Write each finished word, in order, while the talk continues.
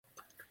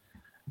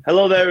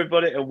Hello there,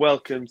 everybody, and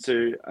welcome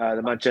to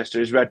the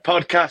Manchester is Red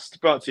podcast,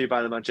 brought to you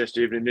by the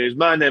Manchester Evening News.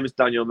 My name is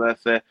Daniel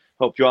Murphy.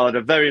 Hope you all had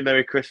a very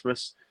Merry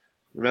Christmas,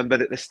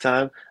 remembered it this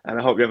time, and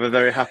I hope you have a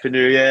very Happy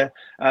New Year.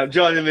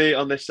 Joining me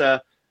on this,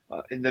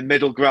 in the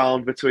middle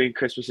ground between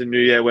Christmas and New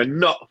Year, we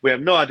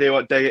have no idea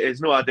what day it is,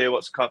 no idea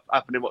what's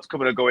happening, what's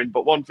coming or going,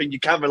 but one thing you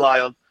can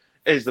rely on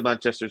is the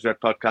Manchester is Red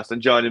podcast,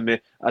 and joining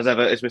me, as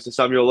ever, is Mr.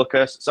 Samuel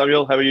Lucas.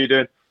 Samuel, how are you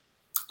doing?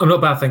 I'm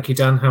not bad, thank you,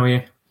 Dan. How are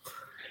you?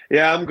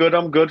 Yeah, I'm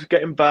good.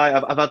 Getting by.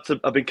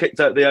 I've been kicked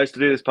out of the house to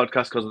do this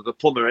podcast because of the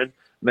plumber in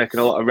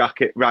making a lot of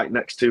racket right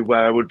next to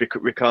where I would be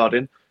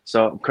recording.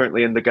 So I'm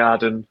currently in the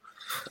garden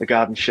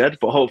shed.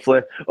 But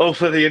hopefully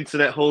the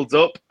internet holds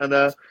up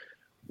and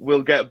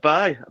we'll get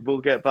by. We'll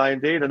get by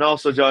indeed. And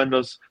also joining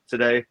us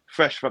today,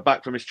 fresh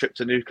back from his trip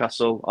to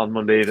Newcastle on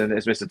Monday evening,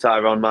 is Mr.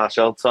 Tyrone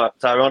Marshall.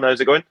 Tyrone, how's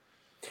it going?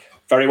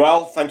 Very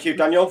well, thank you,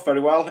 Daniel.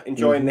 Very well.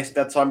 Enjoying this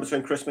dead time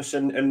between Christmas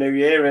and New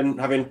Year, and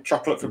having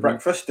chocolate for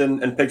breakfast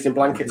and pigs in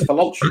blankets for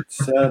lunch. It's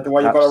the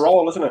way you've got to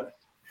roll, isn't it?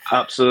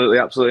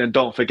 Absolutely. And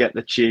don't forget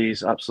the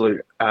cheese.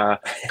 Absolute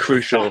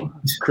crucial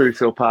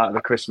part of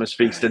the Christmas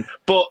feasting.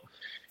 But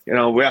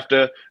we have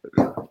to,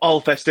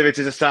 all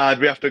festivities aside,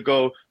 we have to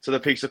go to the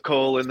piece of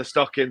coal in the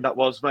stocking that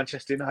was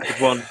Manchester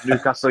United 1,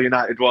 Newcastle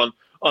United 1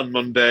 on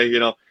Monday.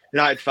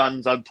 United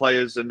fans and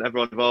players and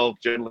everyone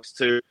involved, journalists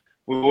too.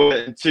 We were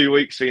waiting 2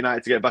 weeks for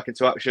United to get back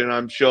into action, and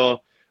I'm sure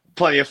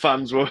plenty of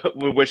fans were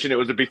wishing it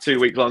was to be 2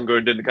 weeks longer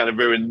and didn't kind of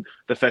ruin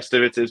the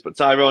festivities. But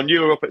Tyrone, you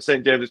were up at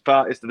St James's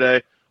Park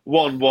yesterday,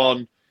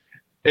 1-1.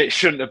 It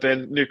shouldn't have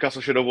been.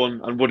 Newcastle should have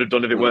won and would have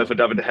done if it weren't for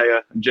David De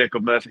Gea and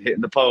Jacob Murphy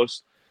hitting the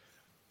post.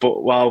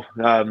 But wow,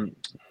 that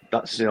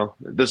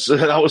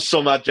was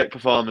some abject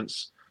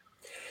performance.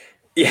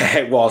 Yeah,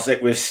 it was.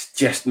 It was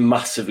just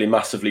massively,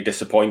 massively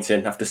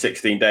disappointing after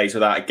 16 days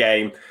without a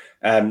game.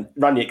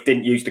 Ranić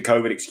didn't use the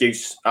COVID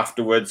excuse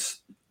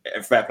afterwards.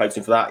 Fair play to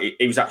him for that.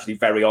 He was actually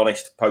very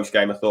honest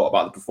post-game, I thought,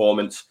 about the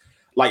performance.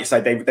 Like you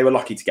said, they were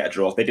lucky to get a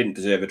draw. They didn't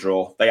deserve a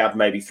draw. They had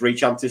maybe 3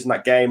 chances in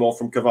that game, all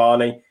from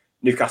Cavani.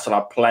 Newcastle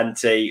had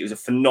plenty. It was a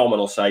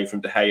phenomenal save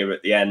from De Gea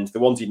at the end. The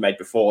ones he'd made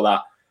before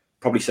that,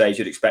 probably saves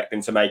you'd expect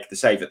him to make. The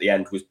save at the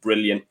end was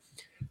brilliant.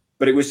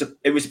 But it was a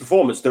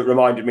performance that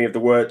reminded me of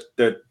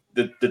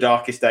the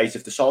darkest days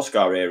of the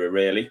Solskjaer era,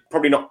 really.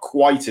 Probably not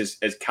quite as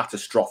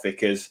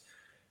catastrophic as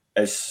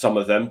some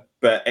of them,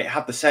 but it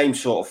had the same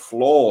sort of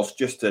flaws,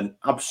 just an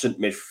absent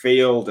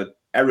midfield, an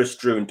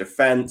error-strewn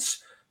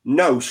defence,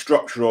 no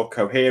structure or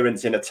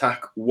coherence in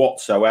attack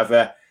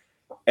whatsoever.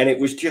 And it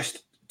was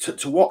just,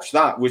 to watch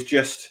that was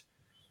just,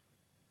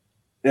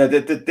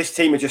 this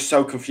team are just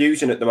so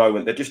confusing at the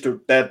moment.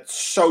 They're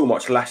so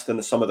much less than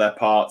the sum of their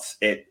parts.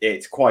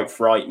 It's quite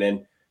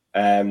frightening.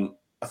 I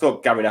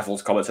thought Gary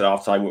Neville's comments at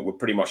half-time were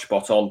pretty much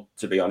spot on,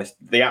 to be honest.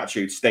 The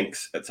attitude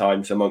stinks at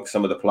times amongst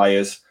some of the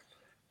players.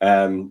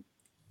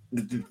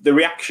 The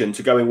reaction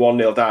to going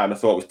 1-0 down, I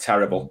thought was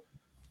terrible.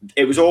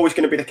 It was always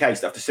going to be the case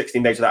that after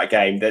 16 days without a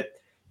game that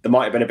there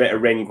might have been a bit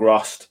of ring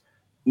rust.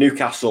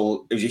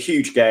 Newcastle, it was a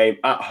huge game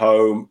at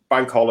home,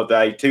 bank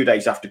holiday, 2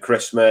 days after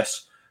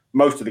Christmas.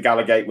 Most of the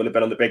Gallagate will have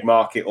been on the big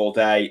market all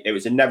day. It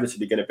was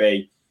inevitably going to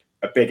be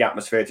a big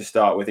atmosphere to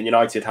start with, and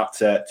United had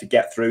to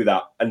get through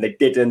that, and they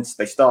didn't.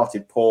 They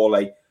started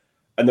poorly,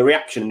 and the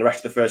reaction in the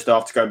rest of the first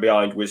half to going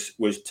behind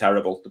was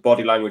terrible. The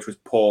body language was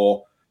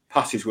poor.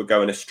 Passes were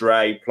going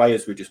astray.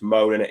 Players were just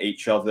moaning at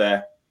each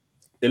other.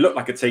 They looked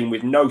like a team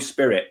with no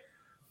spirit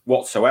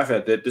whatsoever.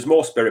 There's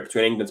more spirit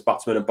between England's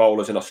batsmen and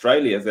bowlers in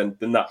Australia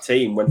than that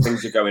team when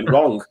things are going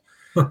wrong.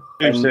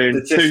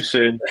 Too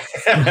soon.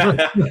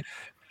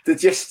 They're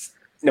just,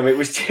 it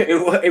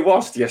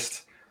was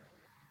just,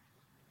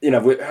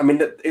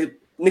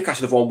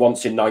 Newcastle have won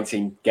once in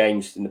 19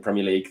 games in the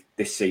Premier League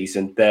this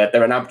season.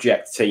 They're an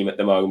abject team at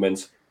the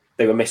moment.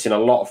 They were missing a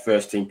lot of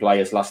first-team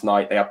players last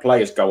night. They had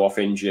players go off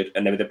injured,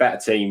 and they were the better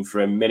team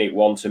from minute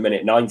 1 to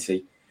minute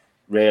 90,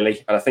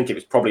 really. And I think it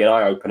was probably an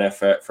eye-opener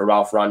for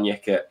Ralph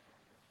Ranić at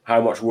how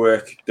much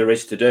work there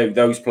is to do.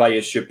 Those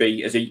players should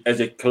be, as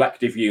a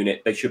collective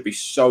unit, they should be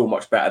so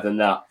much better than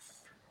that.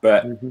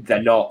 But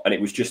they're not, and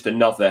it was just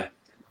another,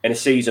 in a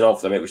season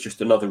of them, it was just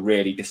another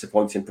really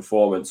disappointing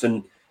performance.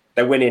 And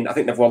they're winning, I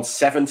think they've won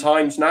 7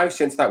 times now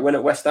since that win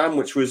at West Ham,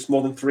 which was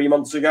more than 3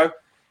 months ago.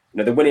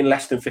 They're winning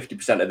less than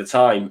 50% of the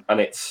time, and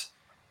it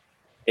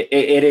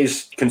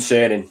is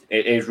concerning.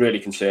 It is really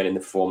concerning, the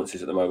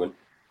performances at the moment.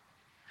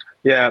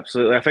 Yeah,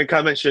 absolutely. I think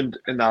I mentioned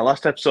in our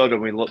last episode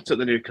when we looked at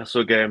the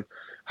Newcastle game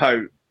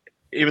how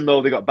even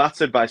though they got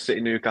battered by City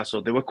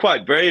Newcastle, they were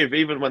quite brave,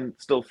 even when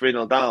still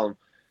 3-0 down.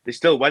 They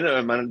still went at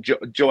him, and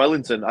Joe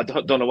Ellington, I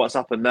don't know what's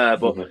happened there,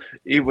 but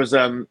he was,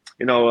 a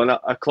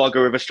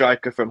clogger of a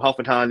striker from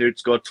Hoffenheim who'd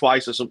scored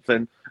twice or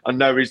something, and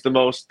now he's the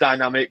most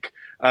dynamic,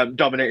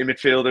 dominating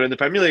midfielder in the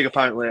Premier League,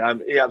 apparently.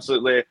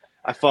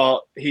 I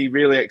thought he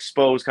really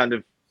exposed kind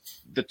of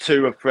the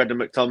two of Fred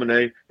and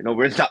McTominay.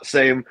 We're in that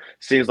same,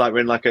 seems like we're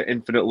in like an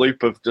infinite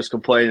loop of just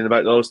complaining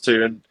about those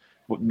two, and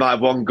might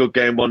have one good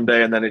game one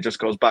day and then it just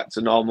goes back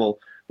to normal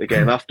the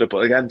game after. But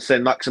again,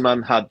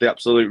 Saint-Maximin had the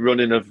absolute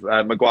running of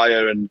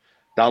Maguire and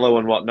Dallo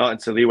and whatnot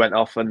until he went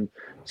off. And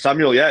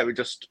Samuel, yeah,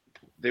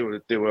 they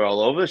were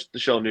all over the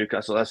show.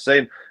 Newcastle, I was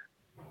saying,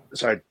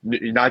 sorry,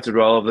 United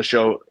were all over the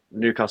show.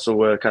 Newcastle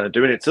were kind of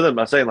doing it to them.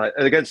 I was saying, like,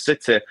 against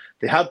City,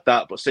 they had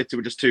that, but City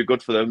were just too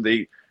good for them.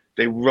 They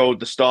rode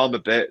the storm a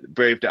bit,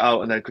 braved it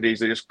out, and then could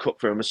easily just cut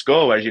through them a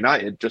score, whereas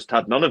United just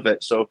had none of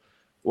it. So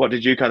what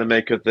did you kind of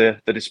make of the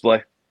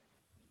display?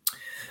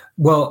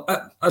 Well,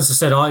 as I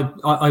said,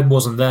 I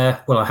wasn't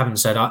there. Well, I haven't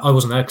said I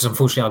wasn't there because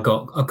unfortunately I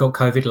got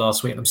COVID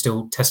last week. I'm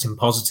still testing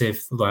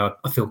positive, although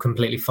I feel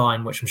completely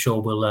fine, which I'm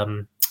sure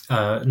will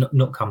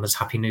not come as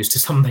happy news to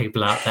some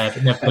people out there.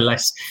 But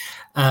nevertheless,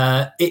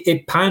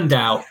 it panned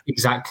out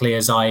exactly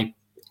as I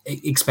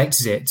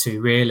expected it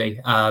to, really.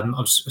 I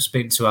was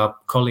speaking to our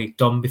colleague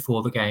Dom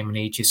before the game, and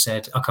he just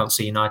said, I can't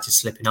see United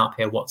slipping up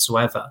here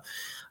whatsoever.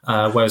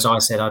 Whereas I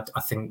said,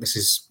 I think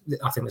this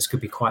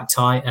could be quite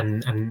tight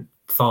and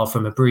far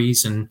from a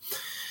breeze. And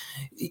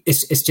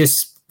it's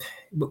just,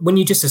 when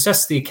you just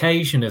assess the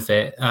occasion of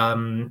it,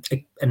 an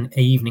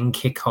evening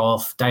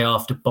kickoff, day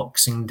after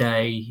Boxing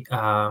Day,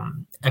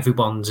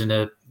 everyone's in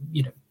a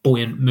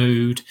buoyant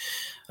mood.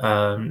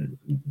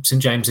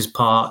 St James's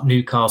Park,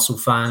 Newcastle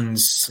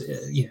fans,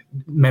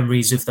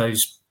 memories of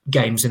those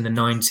games in the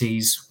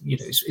 90s.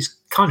 It's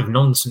kind of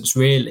nonsense,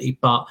 really,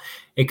 but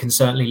it can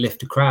certainly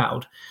lift a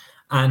crowd.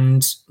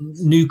 And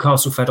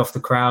Newcastle fed off the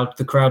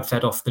crowd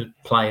fed off the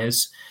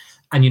players,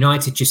 and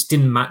United just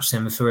didn't match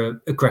them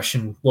for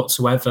aggression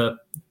whatsoever.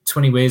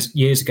 20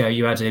 years ago,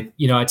 you had a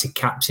United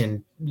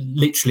captain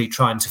literally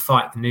trying to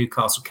fight the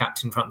Newcastle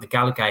captain in front of the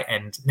Gallowgate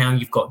end. Now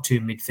you've got two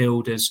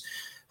midfielders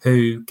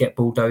who get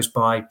bulldozed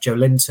by Joe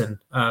Linton,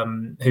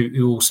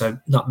 who also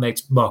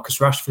nutmegged Marcus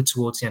Rashford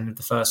towards the end of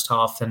the first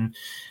half and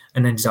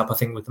ended up, I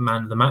think, with the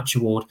Man of the Match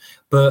award.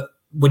 But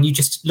when you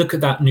just look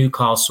at that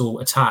Newcastle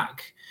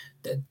attack,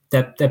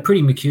 they're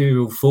pretty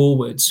mercurial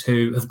forwards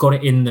who have got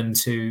it in them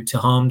to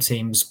harm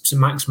teams. So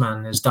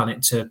Maxman has done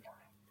it to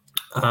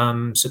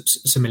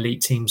some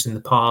elite teams in the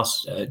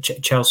past.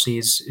 Chelsea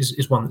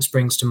is one that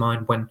springs to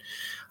mind when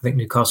I think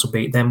Newcastle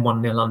beat them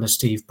 1-0 under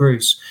Steve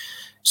Bruce.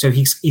 So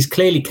he's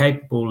clearly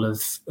capable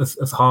of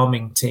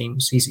harming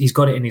teams. He's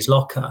got it in his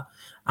locker.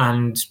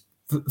 And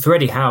for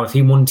Eddie Howe, if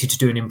he wanted to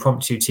do an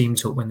impromptu team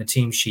talk when the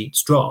team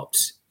sheets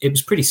dropped, it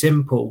was pretty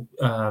simple.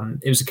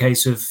 It was a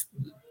case of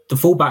the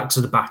fullback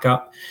to the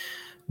backup.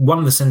 One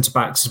of the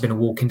centre-backs has been a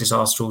walking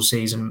disaster all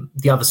season.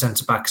 The other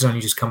centre-back has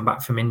only just come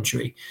back from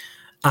injury.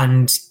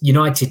 And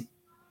United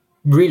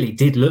really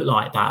did look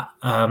like that.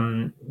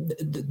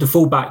 The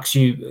fullbacks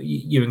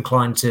you're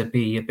inclined to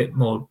be a bit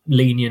more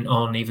lenient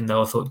on, even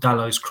though I thought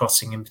Dallo's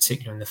crossing in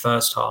particular in the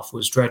first half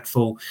was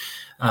dreadful.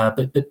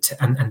 But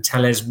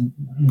Tellez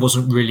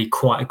wasn't really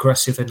quite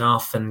aggressive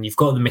enough. And you've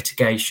got the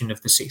mitigation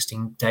of the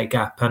 16-day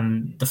gap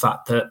and the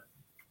fact that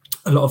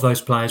a lot of those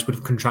players would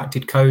have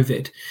contracted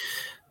COVID.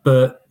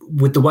 But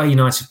with the way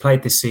United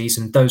played this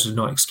season, those are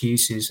not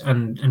excuses.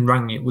 And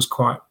Rangnick was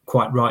quite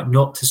right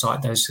not to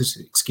cite those as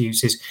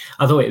excuses.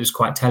 I thought it was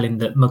quite telling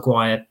that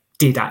Maguire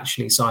did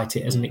actually cite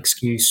it as an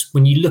excuse.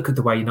 When you look at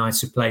the way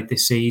United played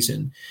this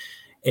season,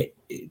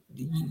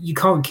 you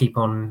can't keep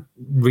on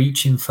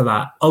reaching for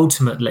that.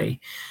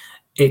 Ultimately,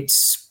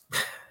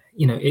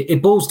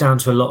 it boils down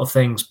to a lot of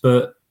things,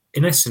 but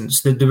in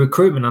essence, the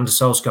recruitment under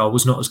Solskjaer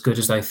was not as good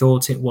as they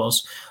thought it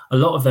was. A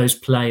lot of those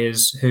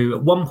players who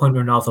at one point or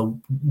another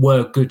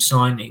were good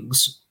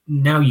signings,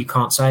 now you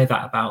can't say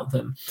that about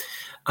them.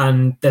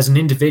 And there's an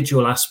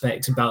individual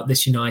aspect about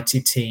this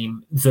United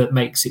team that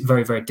makes it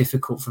very, very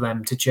difficult for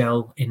them to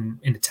gel in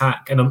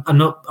attack. And I'm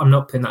not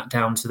putting that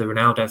down to the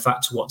Ronaldo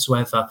factor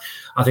whatsoever.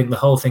 I think the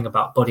whole thing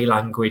about body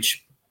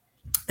language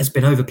has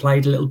been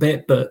overplayed a little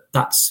bit, but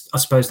I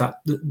suppose that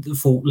the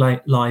fault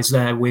lies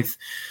there with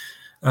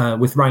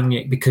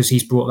Rangnick, because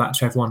he's brought that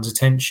to everyone's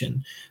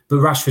attention. But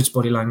Rashford's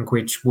body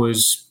language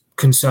was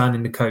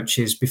concerning the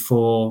coaches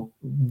before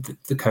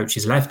the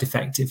coaches left,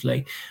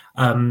 effectively.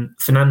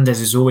 Fernandes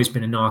has always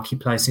been a narky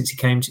player since he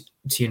came to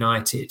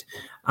United,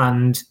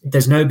 and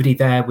there's nobody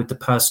there with the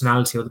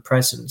personality or the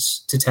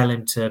presence to tell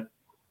him to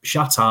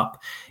shut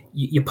up.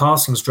 Your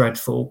passing's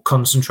dreadful,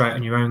 concentrate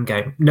on your own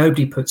game.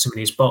 Nobody puts him in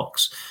his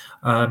box.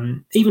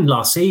 Even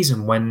last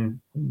season,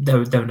 when there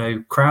were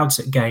no crowds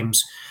at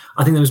games,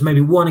 I think there was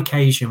maybe one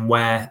occasion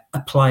where a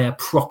player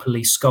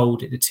properly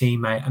scolded a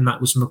teammate, and that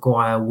was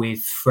Maguire with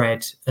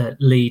Fred at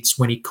Leeds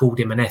when he called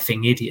him an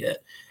effing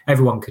idiot.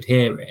 Everyone could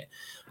hear it.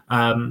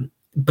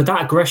 But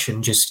that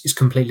aggression just is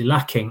completely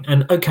lacking.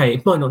 And okay,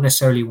 it might not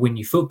necessarily win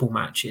you football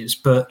matches,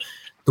 but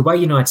the way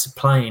United are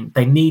playing,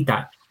 they need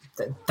that.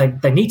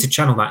 They need to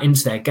channel that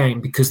into their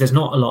game, because there's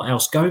not a lot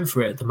else going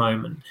for it at the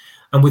moment.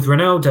 And with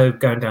Ronaldo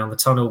going down the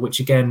tunnel, which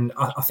again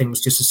I think was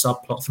just a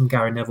subplot from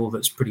Gary Neville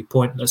that's pretty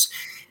pointless,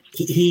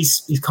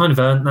 he's kind of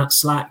earned that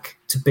slack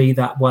to be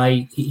that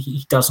way.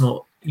 He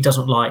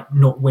doesn't like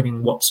not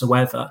winning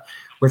whatsoever.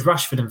 With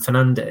Rashford and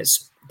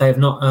Fernandes, they have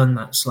not earned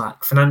that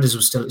slack. Fernandes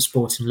was still at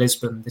Sporting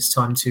Lisbon this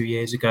time 2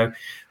 years ago.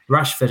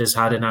 Rashford has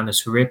had an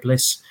annus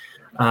horribilis.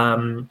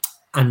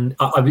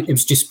 it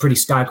was just pretty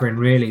staggering,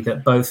 really,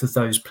 that both of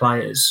those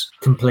players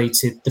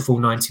completed the full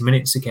 90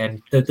 minutes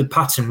again. The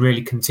pattern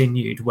really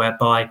continued,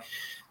 whereby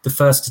the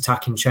first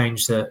attacking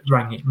change that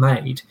Rangnick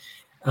made,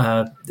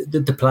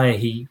 the player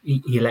he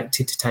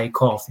elected to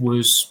take off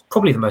was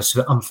probably the most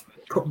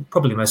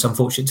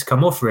unfortunate to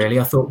come off, really.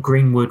 I thought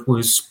Greenwood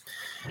was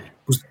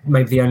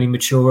maybe the only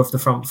mature of the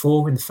front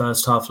four in the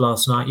first half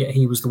last night, yet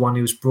he was the one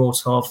who was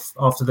brought off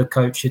after the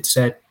coach had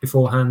said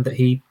beforehand that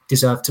he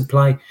deserved to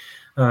play.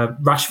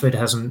 Rashford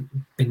hasn't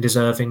been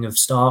deserving of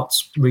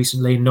starts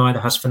recently, neither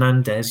has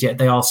Fernandes, yet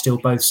they are still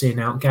both seeing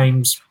out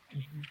games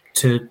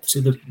to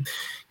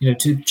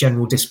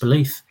general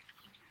disbelief.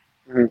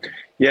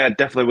 Yeah,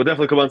 definitely. We'll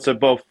definitely come on to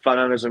both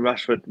Fernandes and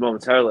Rashford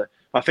momentarily.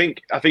 I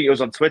think it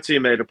was on Twitter you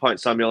made a point,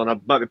 Samuel, and I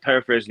might be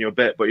paraphrasing you a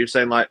bit, but you're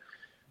saying like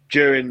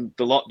during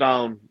the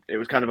lockdown it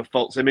was kind of a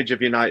false image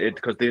of United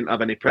because they didn't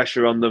have any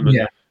pressure on them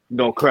and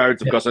no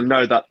crowds, of course, and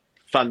now that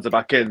fans are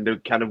back in, they're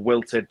kind of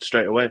wilted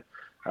straight away.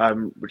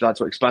 Would you like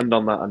to expand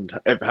on that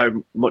and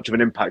how much of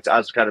an impact it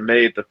has kind of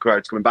made the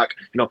crowds coming back?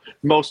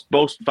 Most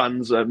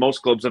fans,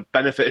 most clubs have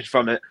benefited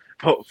from it,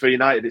 but for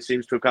United, it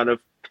seems to have kind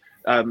of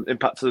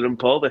impacted them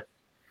poorly.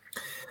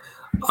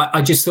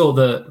 I just thought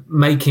that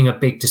making a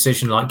big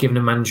decision like giving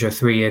a manager a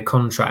 3-year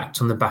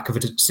contract on the back of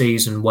a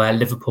season where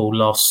Liverpool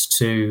lost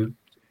to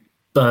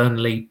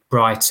Burnley,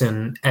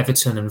 Brighton,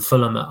 Everton and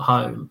Fulham at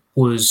home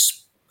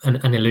was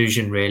an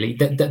illusion, really.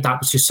 That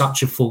was just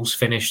such a false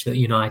finish that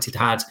United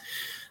had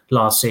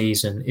last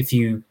season. If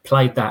you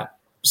played that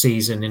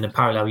season in a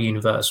parallel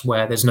universe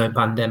where there's no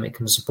pandemic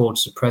and the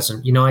supporters are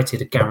present,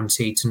 United are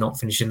guaranteed to not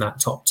finish in that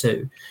top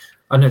 2.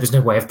 I know there's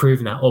no way of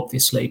proving that,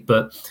 obviously,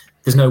 but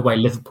there's no way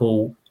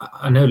Liverpool...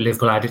 I know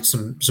Liverpool added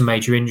some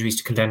major injuries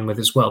to contend with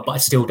as well, but I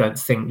still don't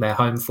think their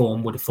home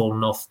form would have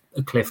fallen off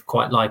a cliff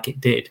quite like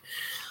it did.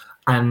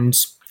 And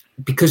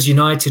because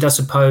United, I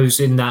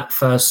suppose, in that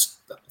first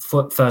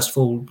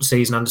full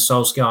season under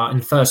Solskjaer, in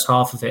the first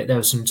half of it, there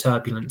were some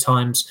turbulent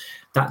times.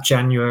 That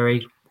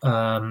January,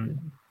 where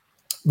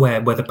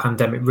the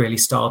pandemic really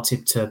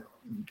started to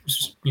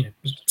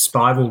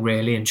spiral,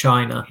 really, in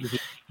China.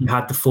 You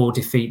had the 4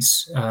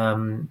 defeats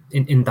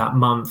in that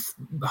month,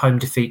 home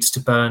defeats to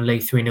Burnley,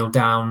 3-0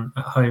 down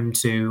at home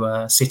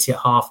to City at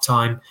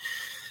half-time.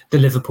 The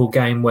Liverpool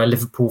game where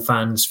Liverpool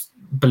fans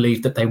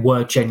believed that they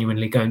were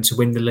genuinely going to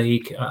win the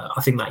league.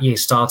 I think that year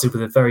started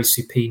with a very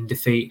supine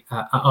defeat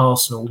at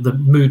Arsenal. The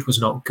mood was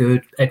not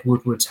good. Ed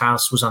Woodward's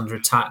house was under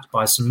attack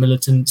by some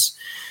militants.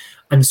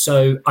 And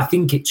so I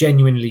think it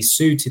genuinely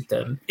suited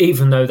them,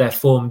 even though their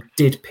form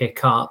did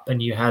pick up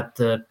and you had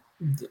the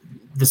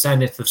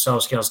zenith of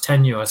Solskjaer's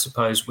tenure, I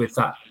suppose, with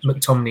that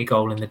McTominay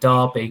goal in the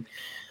derby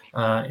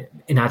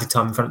in added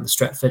time in front of the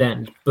Stretford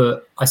end.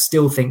 But I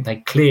still think they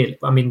clearly,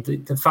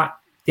 the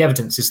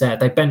evidence is there.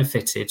 They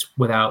benefited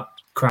without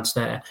crowds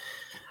there.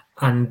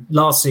 And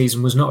last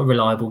season was not a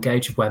reliable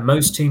gauge of where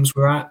most teams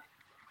were at.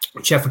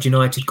 Sheffield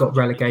United got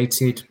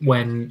relegated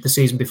when the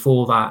season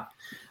before that,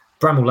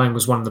 Bramall Lane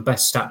was one of the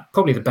best,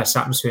 probably the best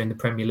atmosphere in the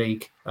Premier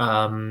League.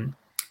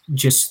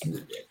 Just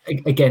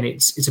again,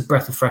 it's a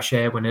breath of fresh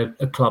air when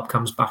a club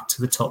comes back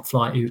to the top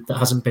flight that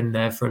hasn't been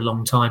there for a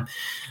long time.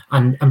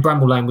 And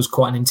Bramall Lane was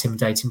quite an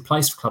intimidating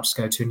place for clubs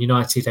to go to. And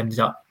United ended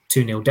up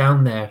 2-0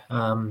 down there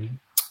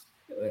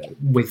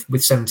with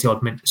 70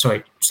 odd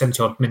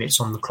minutes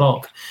on the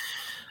clock.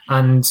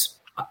 And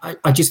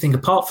I just think,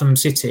 apart from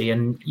City,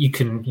 and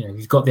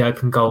you've got the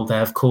open goal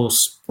there, of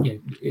course,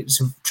 it's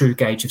a true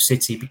gauge of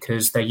City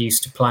because they're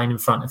used to playing in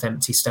front of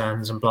empty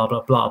stands and blah,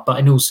 blah, blah. But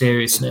in all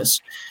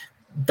seriousness,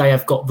 they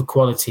have got the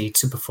quality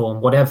to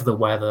perform whatever the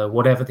weather,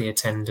 whatever the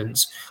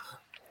attendance.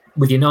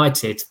 With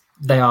United,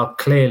 they are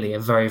clearly a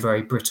very,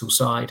 very brittle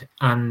side.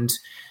 And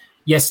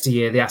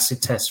yesteryear, the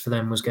acid test for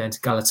them was going to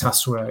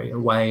Galatasaray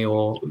away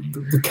or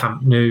the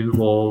Camp Nou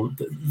or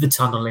the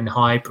tunnel in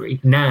Highbury.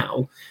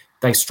 Now,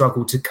 they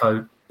struggle to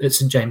cope at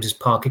St James's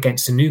Park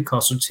against a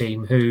Newcastle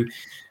team who,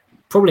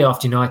 probably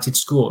after United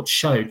scored,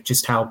 showed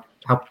just how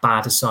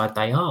bad a side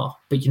they are.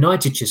 But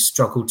United just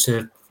struggled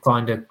to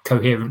find a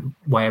coherent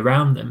way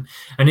around them.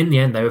 And in the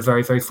end, they were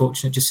very, very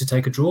fortunate just to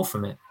take a draw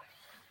from it.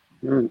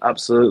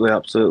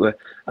 Absolutely.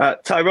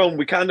 Tyrone,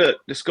 we kind of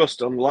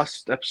discussed on the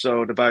last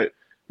episode about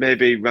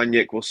maybe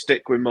Rangnick will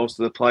stick with most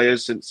of the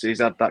players since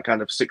he's had that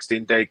kind of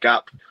 16-day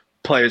gap.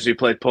 Players who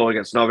played poor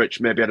against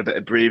Norwich maybe had a bit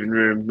of breathing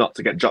room not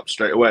to get dropped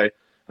straight away.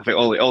 I think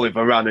only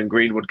Varane and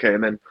Greenwood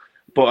came in.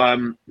 But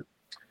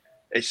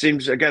it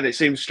seems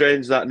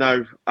strange that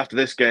now, after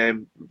this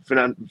game,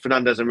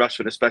 Fernandes and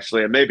Rashford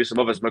especially, and maybe some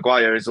others,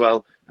 Maguire as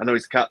well, I know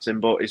he's the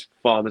captain, but his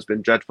form has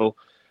been dreadful.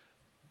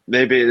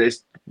 Maybe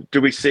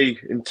do we see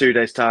in 2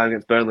 days' time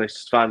against Burnley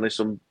finally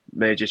some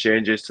major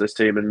changes to this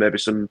team and maybe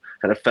some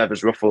kind of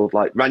feathers ruffled?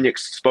 Like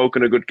Rangnick's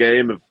spoken a good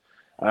game of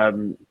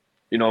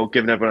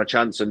giving everyone a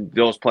chance, and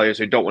those players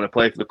who don't want to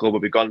play for the club will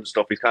be gone and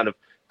stuff. He's kind of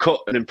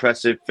cut an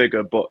impressive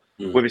figure, but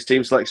with his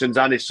team selections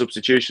and his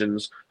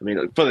substitutions,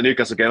 for the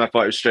Newcastle game, I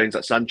thought it was strange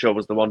that Sancho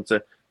was the one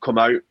to come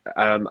out.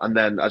 And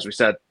then, as we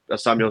said,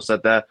 as Samuel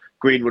said there,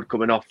 Greenwood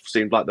coming off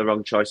seemed like the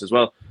wrong choice as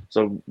well.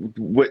 So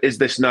is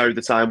this now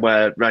the time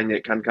where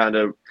Rangnick can kind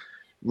of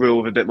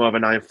rule with a bit more of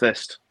an iron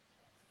fist?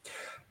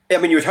 I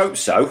mean, you would hope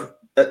so.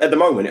 At the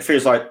moment, it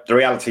feels like the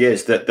reality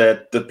is that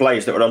the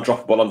players that were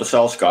undroppable under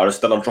Solskjaer are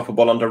still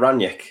undroppable under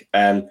Rangnick.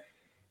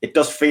 It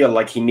does feel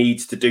like he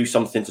needs to do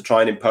something to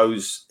try and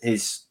impose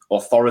his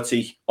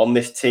authority on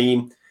this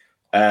team.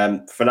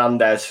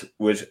 Fernandes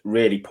was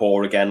really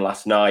poor again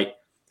last night.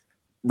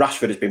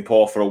 Rashford has been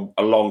poor for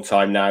a long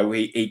time now.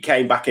 He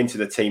came back into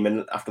the team,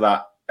 and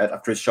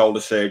after his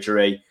shoulder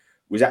surgery,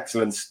 was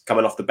excellent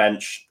coming off the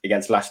bench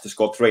against Leicester,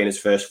 scored 3 in his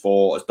first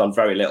 4, has done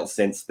very little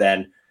since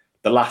then.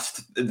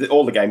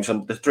 All the games,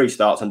 the 3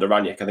 starts under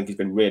Rangnick, I think he's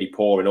been really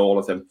poor in all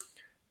of them.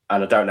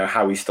 And I don't know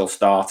how he's still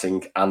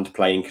starting and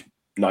playing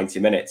 90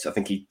 minutes. I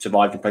think he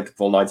survived and played the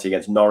full 90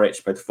 against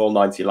Norwich, played the full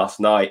 90 last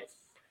night.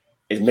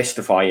 It's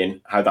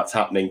mystifying how that's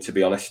happening, to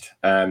be honest.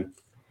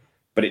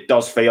 But it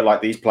does feel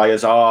like these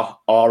players are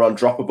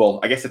undroppable.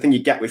 I guess the thing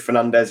you get with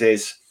Fernandes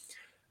is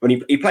when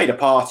he played a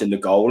part in the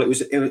goal, it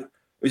was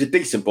a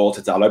decent ball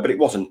to Dalot, but it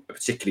wasn't a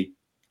particularly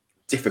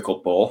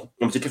difficult ball.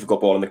 It was a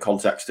difficult ball in the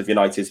context of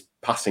United's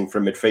passing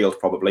from midfield,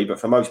 probably. But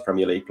for most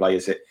Premier League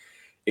players,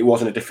 it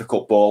wasn't a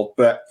difficult ball.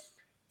 But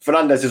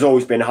Fernandes has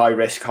always been a high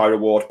risk, high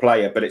reward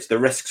player, but it's the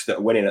risks that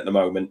are winning at the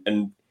moment.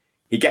 And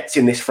he gets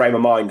in this frame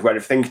of mind where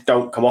if things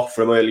don't come off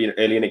from early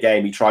in a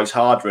game, he tries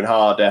harder and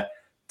harder,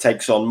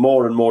 takes on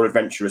more and more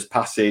adventurous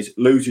passes,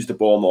 loses the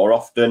ball more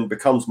often,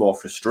 becomes more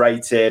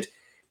frustrated.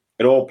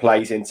 It all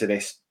plays into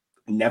this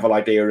Neville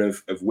idea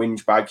of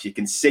whinge bags. You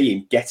can see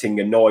him getting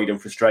annoyed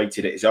and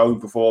frustrated at his own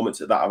performance,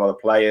 at that of other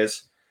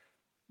players.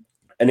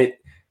 And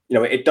it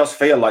does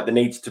feel like there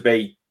needs to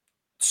be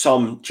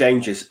some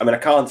changes. I mean, I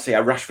can't see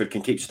how Rashford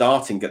can keep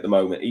starting at the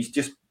moment.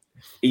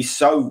 He's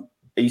so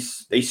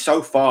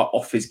far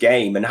off his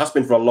game and has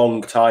been for a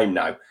long time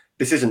now.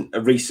 This isn't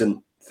a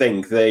recent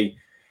thing. The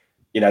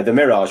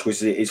mirage was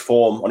his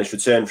form on his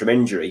return from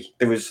injury.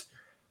 There was,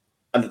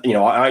 and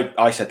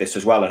I said this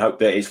as well, and hope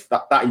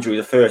that that injury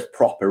was the first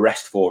proper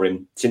rest for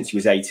him since he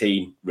was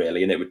 18,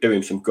 really, and it would do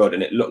him some good,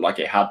 and it looked like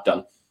it had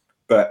done.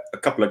 But a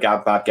couple of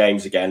bad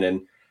games again,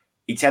 and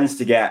he tends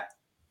to get,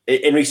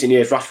 in recent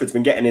years, Rashford's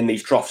been getting in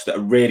these troughs that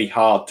are really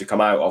hard to come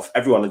out of.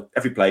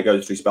 Every player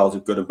goes through spells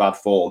of good and bad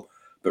form,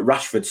 but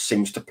Rashford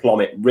seems to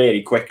plummet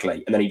really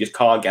quickly, and then he just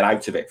can't get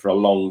out of it for a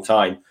long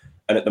time.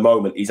 And at the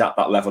moment, he's at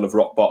that level of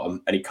rock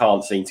bottom, and he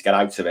can't seem to get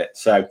out of it.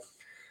 So it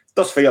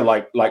does feel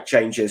like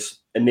changes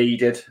are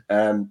needed.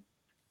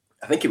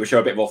 I think it would show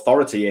a bit of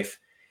authority if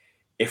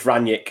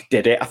Rangnick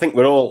did it. I think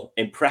we're all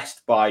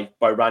impressed by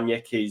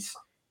Rangnick.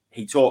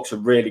 He talks a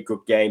really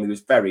good game. He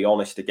was very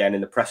honest again in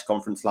the press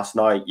conference last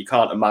night. You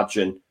can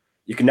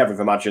never have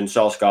imagined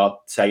Solskjaer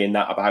saying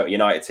that about a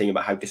United team,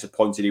 about how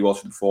disappointed he was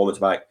with the performance,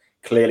 about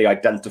clearly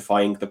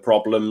identifying the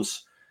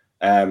problems.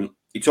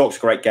 He talks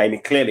a great game. He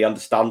clearly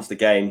understands the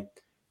game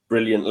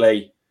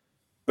brilliantly,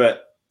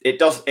 but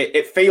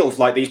it feels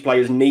like these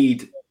players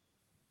need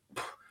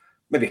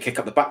maybe a kick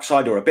up the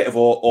backside or a bit of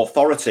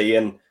authority.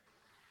 And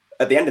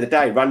at the end of the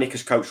day, Rangnick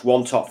has coached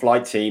one top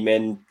flight team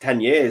in 10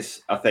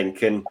 years, I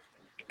think. And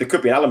there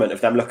could be an element of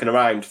them looking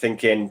around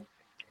thinking,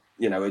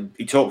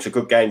 he talks a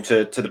good game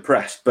to the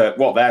press, but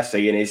what they're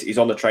seeing is he's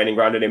on the training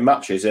ground and in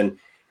matches, and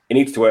he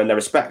needs to earn their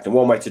respect. And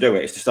one way to do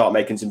it is to start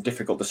making some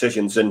difficult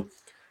decisions and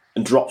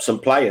drop some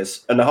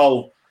players. And the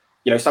whole,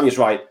 Sammy's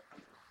right,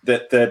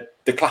 that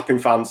the clapping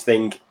fans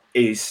thing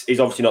is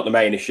obviously not the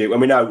main issue.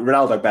 And we know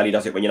Ronaldo barely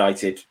does it when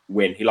United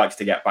win. He likes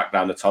to get back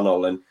down the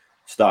tunnel and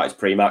start his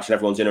pre-match, and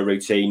everyone's in a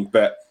routine.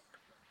 But,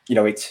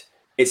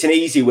 it's an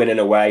easy win in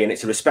a way, and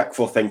it's a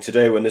respectful thing to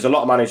do. And there's a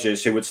lot of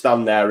managers who would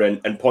stand there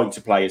and point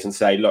to players and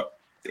say, look,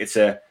 it's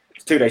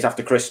 2 days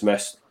after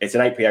Christmas. It's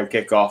an 8 p.m.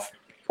 kickoff.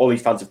 All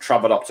these fans have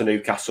travelled up to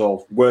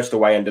Newcastle, worst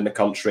away end in the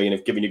country, and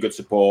have given you good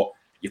support.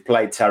 You've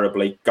played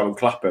terribly, go and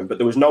clap them. But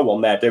there was no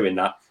one there doing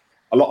that.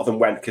 A lot of them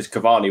went because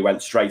Cavani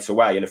went straight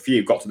away, and a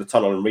few got to the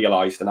tunnel and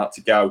realised and had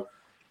to go.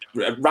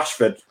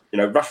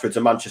 Rashford's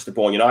a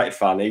Manchester-born United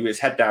fan. He was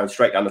head down,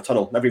 straight down the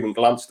tunnel, never even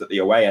glanced at the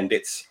away end.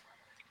 It's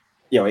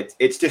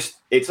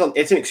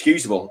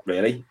inexcusable,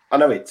 really. I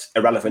know it's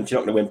irrelevant. You're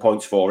not going to win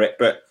points for it,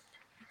 but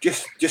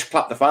just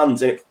clap the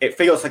fans. And it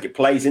feels like it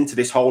plays into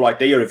this whole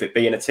idea of it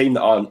being a team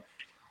that aren't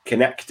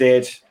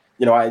connected.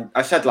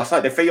 I said last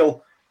night, they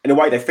feel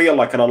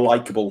like an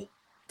unlikable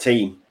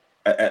team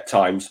at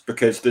times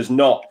because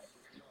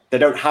they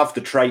don't have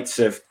the traits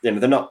of, they're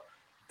not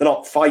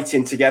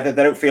fighting together.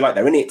 They don't feel like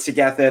they're in it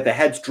together. Their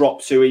heads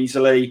drop too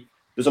easily.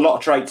 There's a lot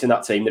of traits in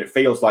that team that it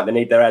feels like they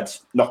need their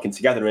heads knocking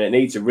together, and it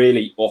needs a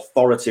really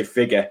authoritative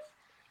figure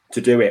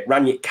to do it.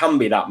 Rangnick can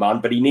be that man,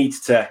 but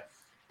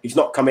he's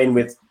not come in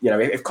with,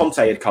 if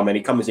Conte had come in,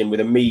 he comes in with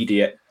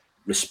immediate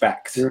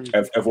respect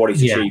of what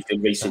he's achieved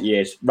in recent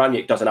years.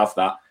 Rangnick doesn't have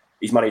that.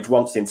 He's managed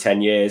once in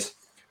 10 years.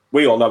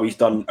 We all know he's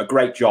done a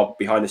great job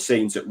behind the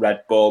scenes at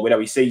Red Bull. We know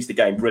he sees the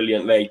game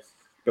brilliantly,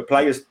 but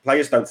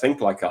players don't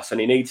think like us, and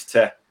he needs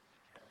to,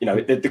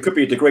 there could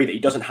be a degree that he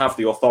doesn't have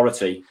the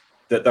authority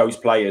that those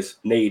players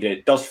need, and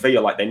it does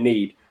feel like they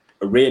need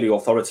a really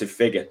authoritative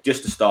figure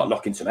just to start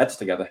knocking some heads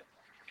together.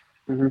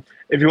 Mm-hmm.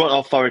 If you want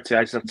authority,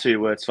 I just have 2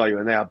 words for you,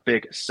 and they are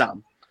Big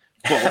Sam.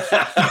 But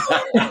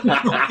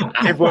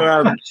if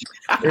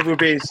we're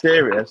being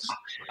serious,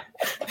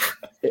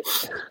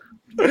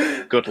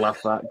 good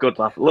laugh, that good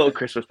laugh. A little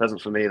Christmas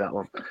present for me, that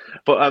one.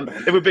 But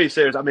if we're being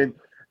serious, I mean,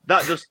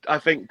 I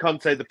think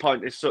Conte, the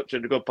point is such a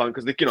good point,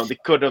 because they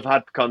could have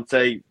had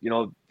Conte.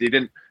 They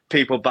didn't.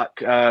 People back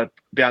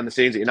behind the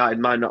scenes at United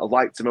might not have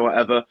liked him or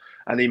whatever,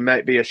 and he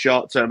might be a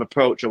short-term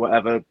approach or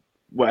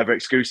whatever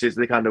excuses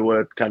they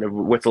were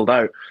whittled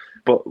out.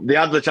 But they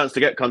had the chance to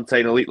get Conte,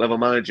 an elite level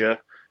manager.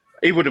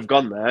 He would have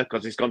gone there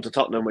because he's gone to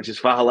Tottenham, which is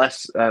far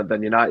less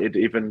than United,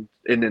 even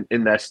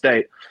in their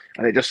state.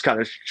 And it just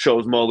kind of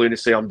shows more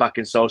lunacy on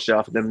backing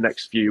Solskjaer for the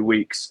next few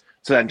weeks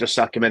to then just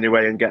sack him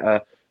anyway and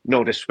get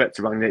no disrespect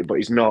to Rangnick, but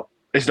he's not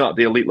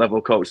the elite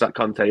level coach that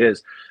Conte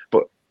is.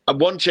 But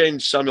one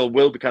change, Samuel,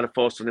 will be kind of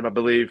forced on him, I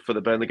believe, for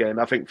the Burnley game.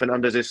 I think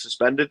Fernandes is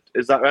suspended.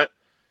 Is that right?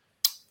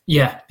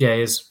 Yeah, he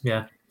is.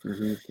 Yeah.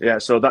 Mm-hmm. Yeah,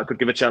 so that could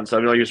give a chance. I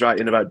know he was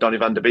writing about Donny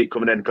van de Beek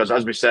coming in, because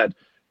as we said,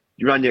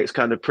 Rangnick's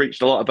kind of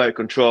preached a lot about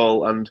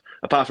control, and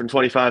apart from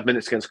 25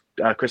 minutes against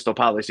Crystal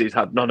Palace, he's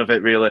had none of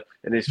it really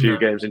in his few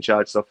games in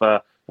charge so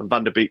far. And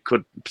Van der Beek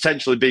could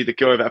potentially be the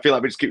cure of it. I feel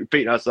like we just keep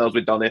repeating ourselves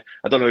with Donny.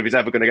 I don't know if he's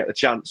ever going to get the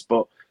chance,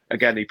 but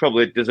again, he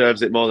probably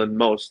deserves it more than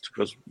most,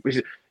 because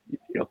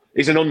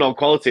he's an unknown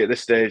quality at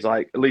this stage.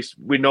 Like, at least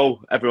we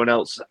know everyone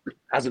else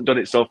hasn't done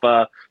it so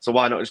far, so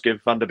why not just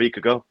give Van der Beek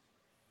a go?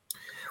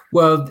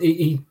 Well,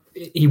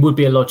 he would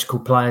be a logical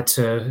player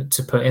to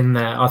put in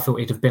there. I thought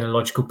he'd have been a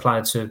logical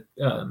player to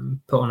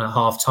put on at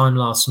half-time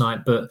last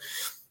night, but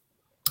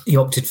he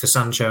opted for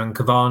Sancho and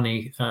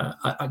Cavani.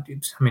 I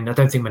mean, I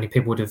don't think many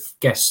people would have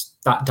guessed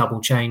that double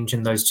change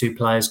and those 2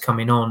 players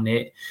coming on.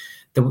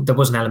 There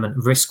was an element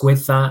of risk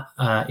with that.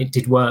 It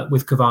did work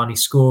with Cavani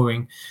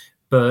scoring,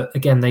 but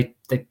again, they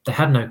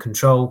had no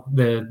control.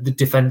 The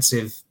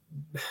defensive,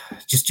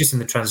 just in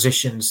the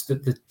transitions,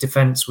 the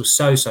defence was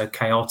so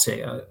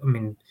chaotic. I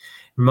mean,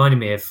 reminded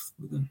me of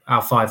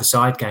our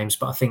 5-a-side games,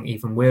 but I think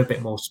even we're a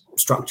bit more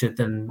structured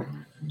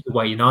than the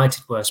way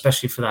United were,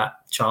 especially for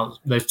that chance,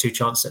 those 2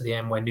 chances at the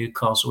end where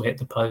Newcastle hit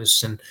the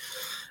post and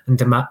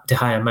De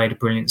Gea made a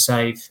brilliant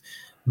save.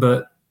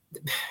 But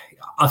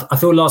I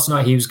thought last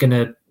night he was going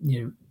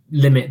to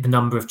limit the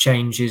number of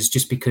changes,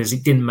 just because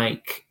it didn't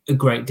make a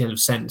great deal of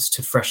sense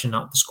to freshen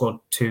up the squad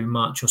too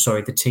much,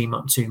 the team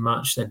up too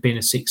much. There'd been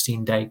a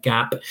 16-day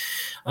gap.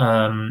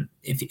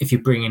 If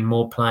you're bringing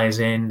more players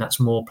in, that's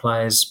more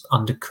players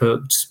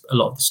undercooked. A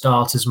lot of the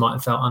starters might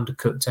have felt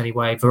undercooked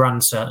anyway.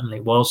 Varane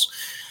certainly was.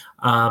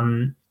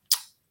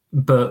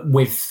 But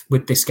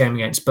with this game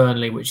against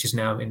Burnley, which is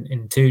now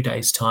in 2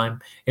 days'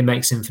 time, it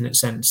makes infinite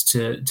sense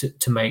to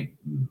make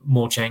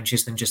more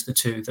changes than just the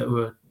 2 that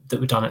were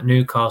done at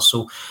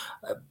Newcastle.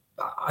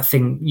 I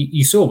think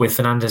you saw with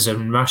Fernandes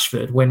and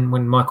Rashford,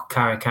 when Michael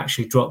Carrick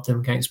actually dropped them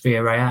against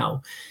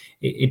Villarreal,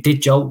 it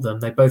did jolt them.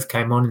 They both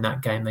came on in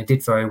that game. They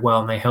did very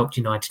well, and they helped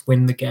United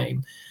win the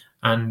game.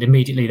 And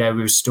immediately they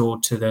were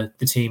restored to the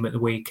team at the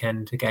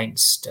weekend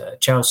against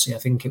Chelsea, I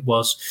think it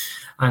was.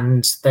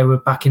 And they were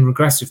back in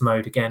regressive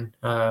mode again.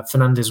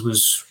 Fernandes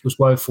was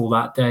woeful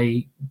that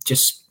day.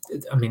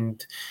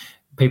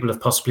 People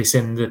have possibly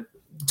seen the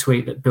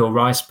tweet that Bill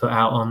Rice put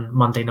out on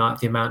Monday night,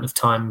 the amount of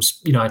times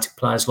United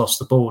players lost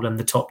the ball, and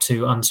the top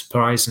 2,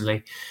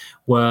 unsurprisingly,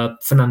 were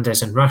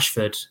Fernandes and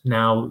Rashford.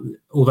 Now,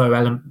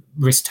 although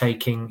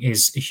risk-taking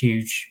is a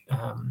huge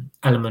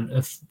element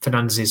of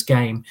Fernandes'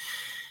 game,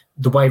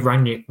 the way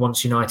Rangnick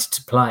wants United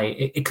to play,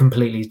 it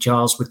completely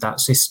jars with that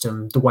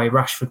system. The way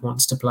Rashford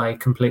wants to play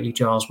completely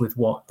jars with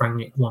what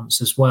Rangnick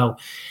wants as well.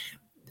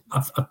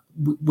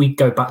 We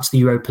go back to the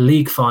Europa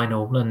League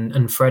final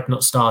and Fred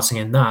not starting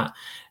in that.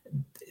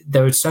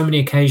 There are so many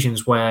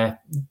occasions where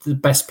the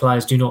best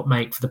players do not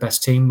make for the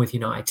best team with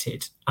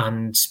United.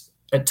 And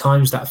at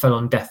times that fell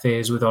on deaf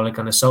ears with Ole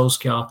Gunnar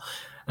Solskjaer.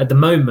 At the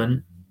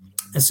moment,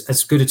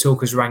 as good a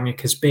talk as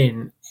Rangnick has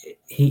been,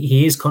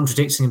 he is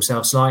contradicting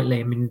himself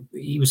slightly. I mean,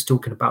 he was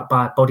talking about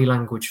bad body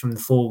language from the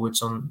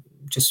forwards on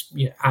just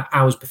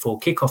hours before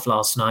kickoff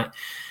last night.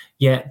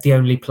 Yet the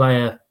only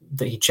player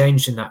that he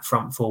changed in that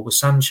front four was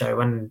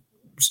Sancho. And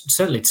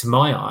certainly to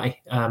my eye,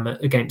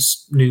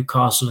 against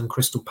Newcastle and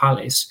Crystal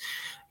Palace,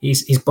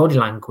 his body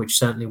language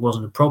certainly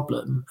wasn't a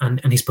problem,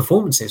 and his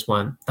performances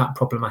weren't that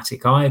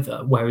problematic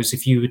either. Whereas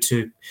if you were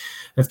to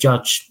have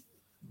judged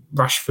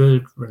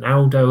Rashford,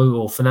 Ronaldo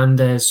or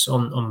Fernandes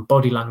on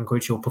body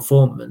language or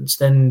performance,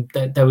 then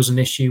there was an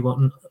issue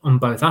on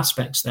both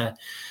aspects there.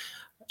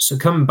 So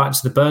coming back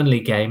to the Burnley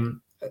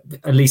game,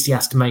 at least he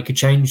has to make a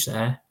change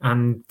there,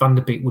 and Van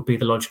der Beek would be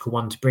the logical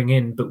one to bring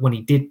in. But when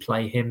he did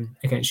play him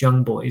against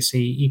Young Boys,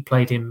 he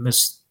played him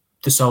as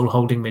the sole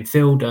holding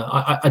midfielder.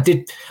 I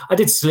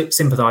did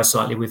sympathise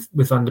slightly with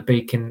Van der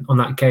Beek on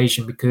that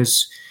occasion,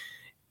 because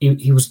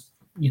he was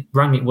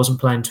Rangnick wasn't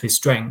playing to his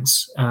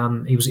strengths.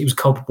 He was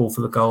culpable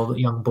for the goal that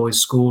Young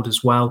Boys scored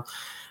as well,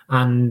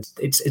 and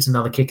it's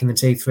another kick in the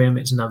teeth for him.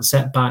 It's another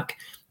setback,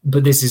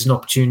 but this is an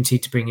opportunity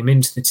to bring him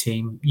into the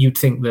team. You'd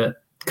think that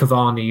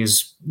Cavani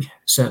is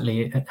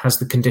certainly has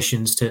the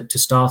conditions to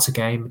start a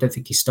game. I don't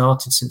think he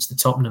started since the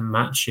Tottenham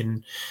match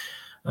in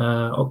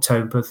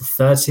October the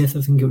 30th,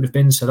 I think it would have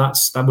been. So that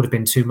would have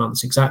been 2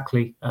 months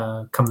exactly,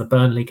 come the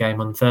Burnley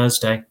game on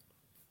Thursday.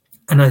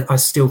 And I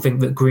still think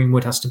that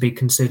Greenwood has to be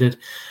considered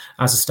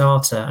as a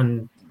starter.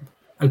 And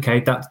okay,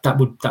 that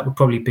would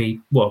probably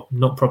be, well,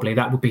 not probably,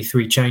 that would be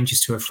 3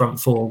 changes to a front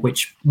four,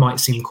 which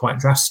might seem quite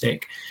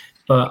drastic.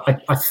 But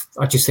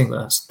I just think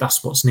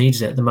that's what's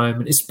needed at the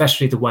moment,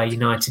 especially the way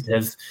United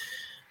have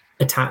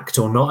attacked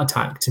or not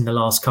attacked in the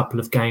last couple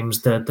of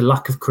games. The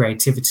lack of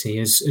creativity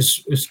has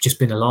just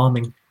been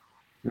alarming.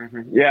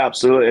 Mm-hmm. Yeah,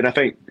 absolutely. And I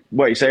think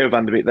what you say with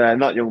Van der Beek there in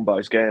that young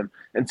boys game,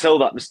 until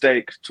that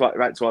mistake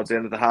right towards the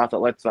end of the half that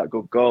led to that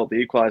good goal,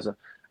 the equaliser,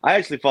 I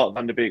actually thought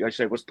Van der Beek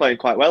was playing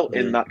quite well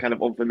in that kind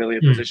of unfamiliar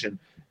position.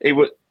 He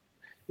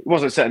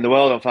wasn't setting the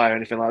world on fire or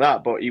anything like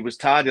that, but he was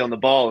tidy on the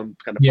ball and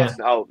kind of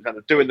passing it out, kind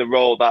of doing the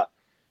role that,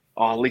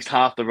 or at least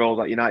half the role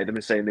that United have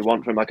been saying they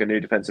want from like a new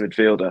defensive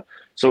midfielder.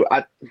 So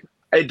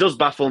it does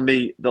baffle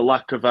me the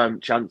lack of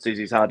chances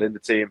he's had in the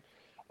team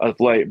of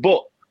late.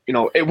 But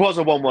it was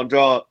a 1-1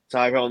 draw,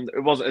 Tyrone. It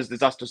wasn't as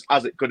disastrous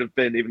as it could have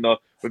been, even though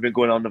we've been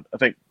going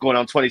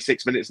on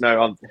 26 minutes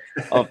now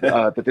of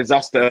the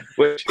disaster,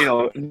 which,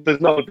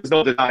 there's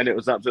no denying it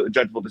was an absolutely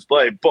dreadful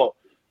display. But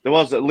there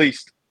was at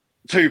least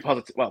 3.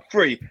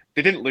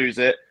 They didn't lose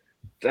it.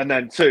 And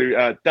then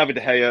 2, David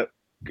De Gea,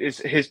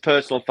 his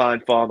personal fine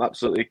form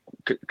absolutely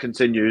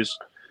continues.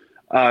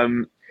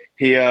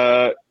 He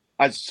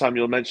as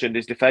Samuel mentioned,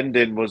 his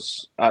defending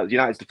was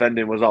United's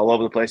defending was all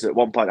over the place at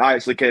one point. I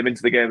actually came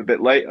into the game a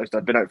bit late.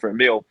 I'd been out for a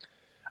meal,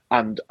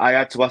 and I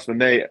had to ask my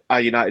mate, "Are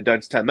United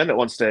down to 10 men at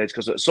one stage?"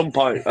 Because at some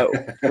point,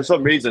 for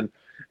some reason,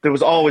 there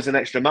was always an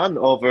extra man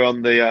over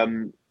on the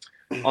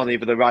on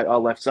either the right or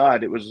left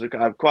side. It was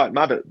quite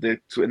mad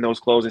in those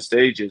closing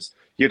stages.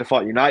 You'd have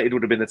thought United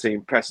would have been the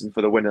team pressing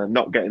for the winner,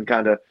 not getting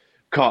kind of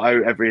caught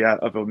out every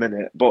other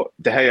minute. But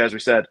De Gea, as we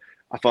said,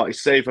 I thought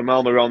his save from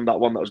Almiron, that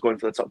one that was going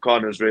for the top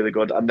corner, was really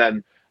good. And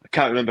then I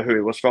can't remember who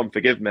it was from,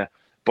 forgive me.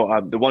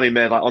 But the one he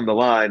made on the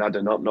line, I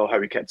do not know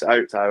how he kept it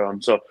out,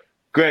 Tyrone. So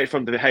great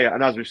from De Gea.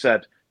 And as we've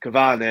said,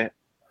 Cavani,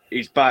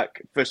 he's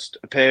back. First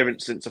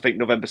appearance since, I think,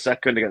 November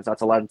 2nd against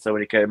Atalanta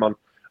when he came on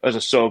as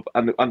a sub.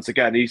 And once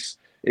again, he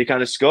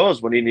kind of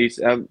scores when he needs.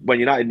 When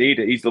United need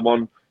it, he's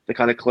the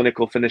kind of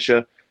clinical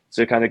finisher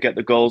to kind of get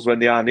the goals when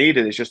they are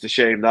needed. It's just a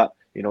shame that,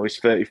 he's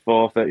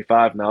 34,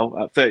 35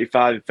 now.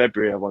 35 in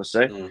February, I want to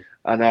say.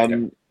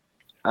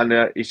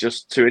 And he's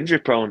just too injury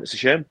prone. It's a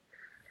shame.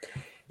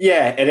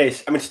 Yeah, it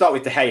is. I mean, to start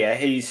with De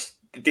Gea,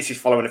 this is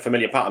following a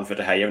familiar pattern for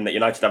De Gea, and that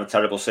United have a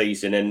terrible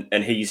season,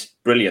 and he's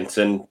brilliant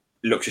and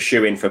looks a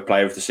shoe-in for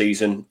player of the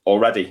season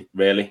already,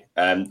 really.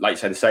 Like you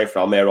say, the save for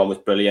Almiron was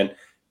brilliant. I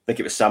think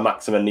it was Sam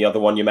Maximin, the other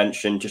one you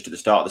mentioned, just at the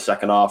start of the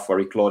second half, where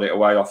he clawed it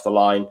away off the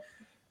line.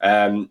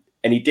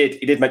 And he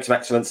did make some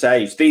excellent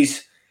saves.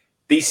 These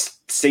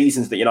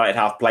seasons that United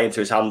have play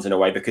into his hands in a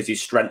way, because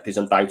his strength is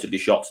undoubtedly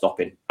shot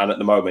stopping, and at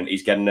the moment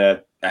he's getting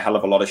a hell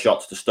of a lot of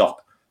shots to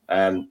stop.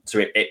 So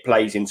it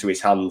plays into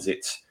his hands.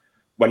 It's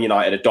when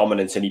United are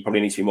dominant, and he probably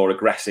needs to be more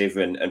aggressive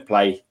and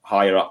play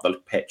higher up the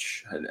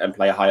pitch and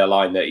play a higher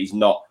line. That he's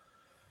not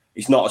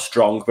as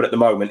strong, but at the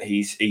moment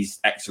he's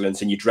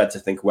excellent, and you dread to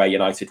think where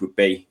United would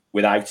be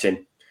without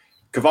him.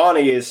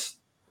 Cavani is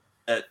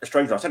a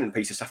stranger. I said in a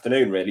piece this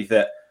afternoon, really,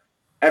 that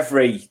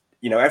every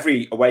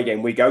away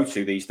game we go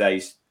to these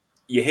days,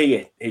 you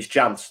hear his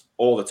chants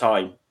all the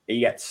time.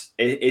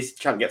 His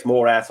chant gets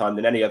more airtime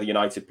than any other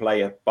United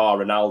player, bar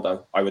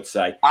Ronaldo, I would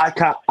say.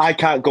 I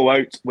can't go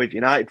out with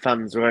United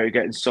fans where he's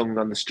getting sung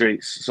on the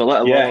streets, so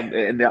let alone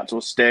in the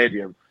actual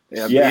stadium.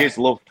 He is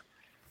loved.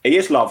 He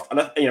is loved,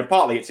 and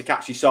partly it's a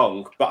catchy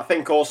song, but I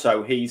think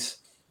also he's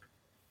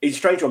a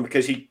strange one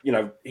because he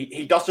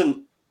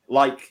doesn't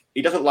like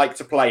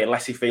to play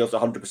unless he feels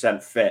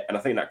 100% fit, and I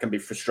think that can be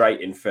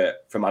frustrating for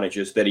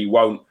managers, that he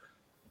won't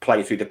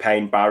play through the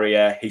pain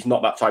barrier. He's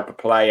not that type of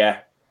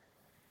player.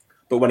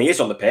 But when he is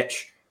on the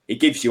pitch, he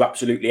gives you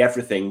absolutely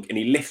everything, and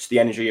he lifts the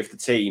energy of the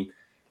team.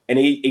 And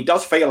he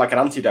does feel like an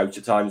antidote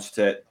at times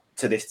to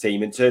this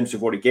team in terms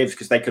of what he gives,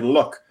 because they can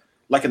look,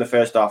 like in the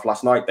first half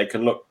last night, they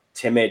can look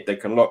timid, they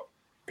can look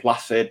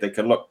placid, they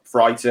can look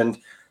frightened.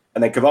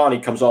 And then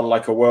Cavani comes on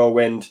like a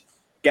whirlwind,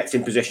 gets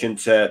in position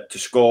to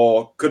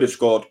score, could have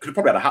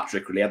probably had a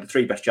hat-trick, really, had the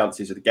 3 best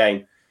chances of the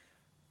game.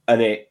 And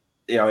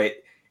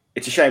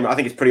it's a shame. I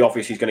think it's pretty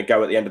obvious he's going to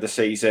go at the end of the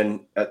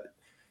season.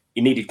 He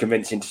needed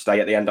convincing to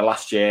stay at the end of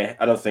last year.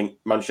 I don't think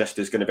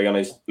Manchester's going to be on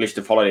his list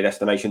of holiday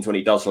destinations when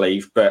he does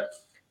leave, but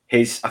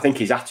I think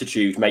his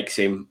attitude makes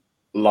him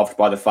loved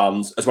by the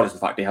fans, as well as the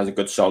fact he has a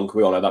good song.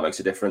 We all know that makes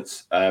a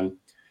difference. But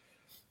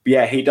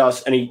yeah, he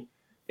does, and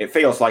it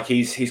feels like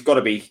he's got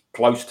to be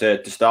close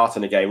to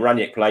starting a game.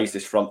 Ranić plays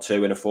this front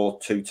 2 in a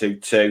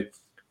 4-2-2-2.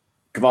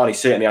 Cavani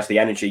certainly has the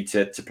energy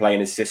to play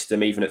in his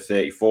system, even at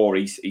 34.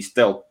 He's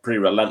still pretty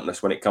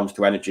relentless when it comes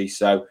to energy.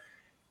 So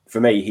for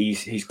me,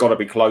 he's got to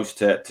be close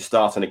to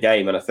starting a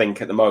game, and I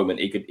think at the moment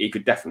he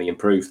could definitely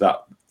improve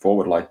that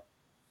forward line.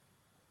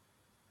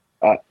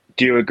 Do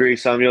Do you agree,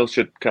 Samuel?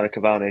 Should kind of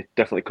Cavani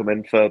definitely come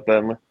in for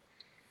Burnley?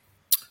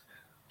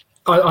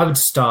 I would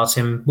start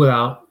him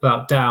without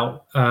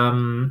doubt.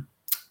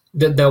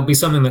 There'll be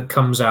something that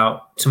comes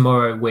out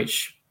tomorrow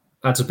which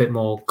adds a bit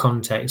more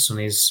context on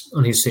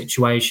his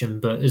situation.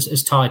 But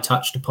as Ty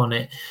touched upon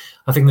it,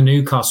 I think the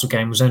Newcastle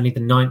game was only the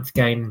 9th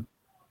game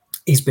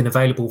he's been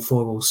available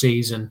for all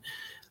season.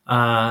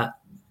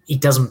 He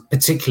doesn't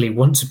particularly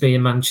want to be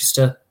in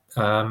Manchester,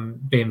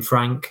 being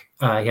frank.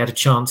 He had a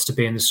chance to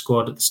be in the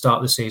squad at the start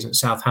of the season at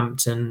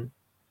Southampton.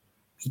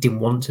 He didn't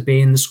want to be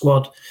in the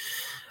squad.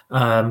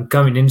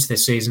 Going into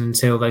this season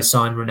until they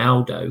signed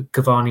Ronaldo,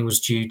 Cavani was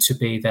due to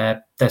be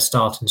their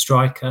starting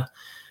striker.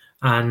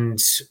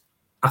 And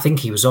I think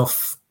he was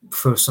off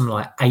for something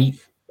like eight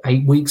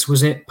weeks,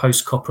 was it,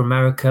 post Copa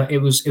America? It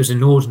was an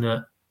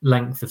inordinate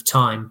length of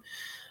time.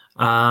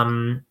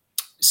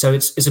 So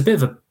it's a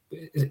bit of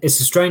a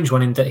strange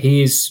one in that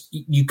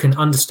you can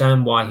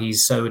understand why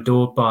he's so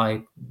adored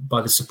by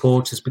the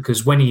supporters,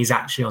 because when he's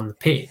actually on the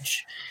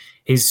pitch,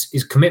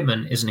 his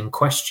commitment isn't in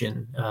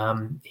question.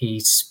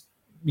 He's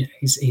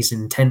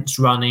intense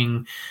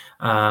running.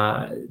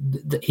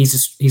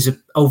 He's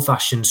an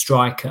old-fashioned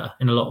striker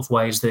in a lot of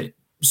ways that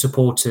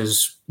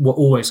supporters were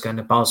always going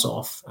to buzz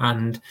off.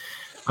 And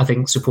I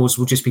think supporters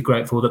will just be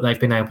grateful that they've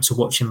been able to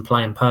watch him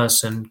play in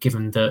person,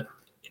 given that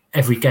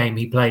every game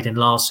he played in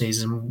last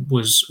season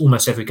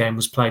almost every game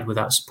was played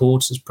without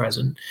supporters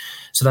present.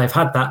 So they've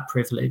had that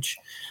privilege.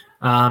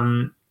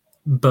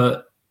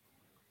 But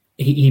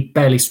he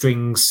barely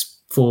strings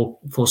four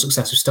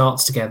successive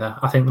starts together.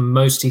 I think the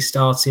most he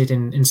started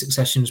in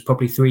succession was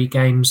probably 3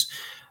 games.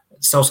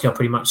 Solskjaer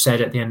pretty much said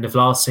at the end of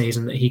last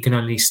season that he can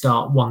only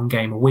start 1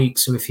 game a week.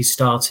 So if he's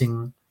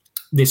starting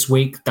this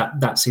week,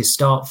 that's his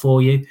start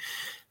for you.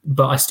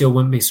 But I still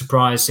wouldn't be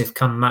surprised if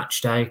come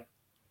match day,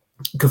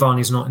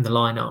 Cavani's not in the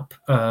lineup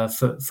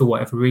for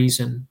whatever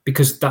reason,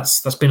 because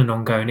that's been an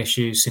ongoing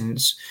issue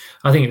since,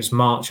 I think it was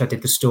March. I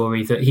did the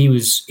story that he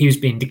was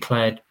being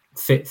declared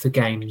fit for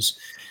games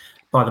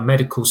by the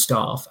medical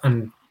staff,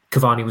 and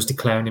Cavani was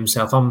declaring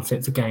himself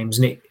unfit for games,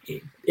 and it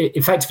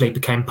effectively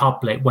became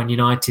public when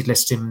United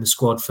listed him in the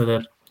squad for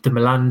the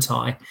Milan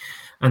tie,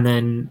 and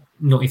then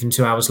not even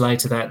 2 hours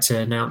later they had to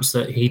announce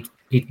that he'd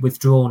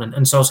withdrawn, and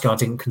Solskjaer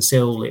didn't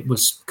conceal it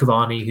was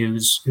Cavani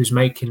who's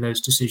making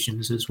those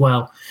decisions as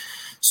well.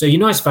 So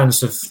United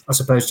fans have, I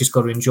suppose, just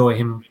got to enjoy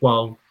him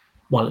while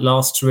it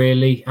lasts,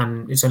 really,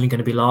 and it's only going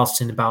to be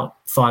lasting about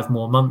 5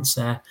 more months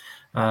there.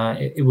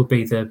 It would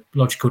be the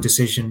logical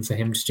decision for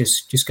him to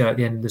just go at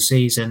the end of the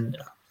season.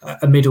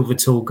 Amid all the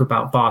talk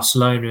about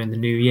Barcelona in the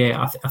new year,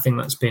 I think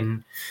that's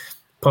been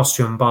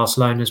posture on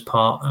Barcelona's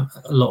part.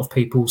 A lot of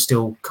people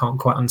still can't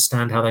quite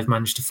understand how they've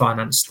managed to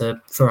finance the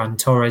Ferran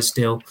Torres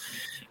deal.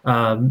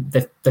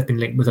 They've been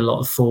linked with a lot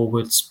of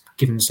forwards,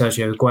 given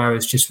Sergio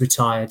Aguero's just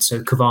retired.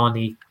 So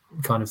Cavani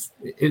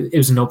it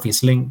was an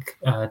obvious link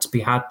to be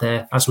had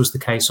there, as was the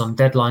case on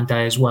deadline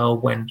day as well,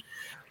 when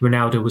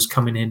Ronaldo was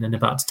coming in and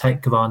about to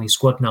take Cavani's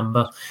squad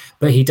number.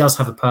 But he does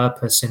have a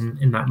purpose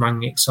in that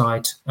Rangnick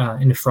side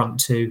in the front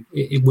too.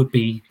 It would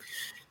be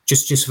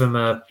just from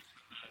a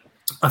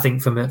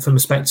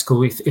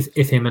spectacle,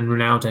 if him and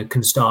Ronaldo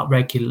can start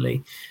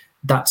regularly,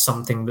 that's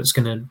something that's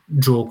going to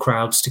draw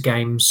crowds to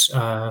games,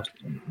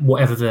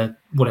 whatever the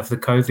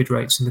COVID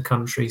rates in the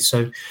country.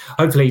 So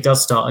hopefully he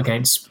does start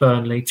against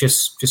Burnley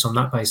just on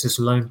that basis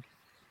alone.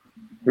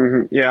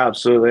 Mm-hmm. Yeah,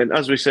 absolutely. And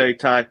as we say,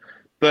 Ty,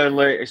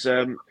 Burnley is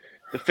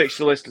the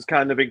fixture list has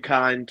kind of been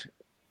kind,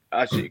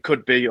 as it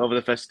could be over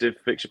the festive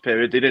fixture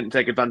period. They didn't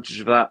take advantage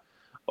of that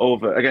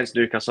over against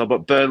Newcastle,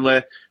 but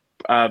Burnley,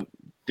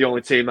 the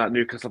only team that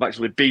Newcastle have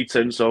actually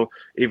beaten. So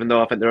even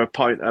though I think they're a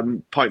point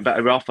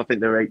better off, I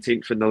think they're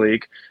 18th in the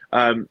league.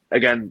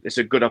 Again, it's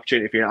a good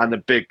opportunity for you, and a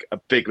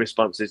big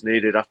response is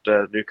needed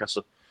after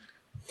Newcastle.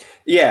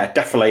 Yeah,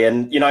 definitely.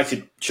 And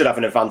United should have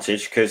an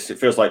advantage because it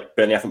feels like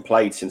Burnley haven't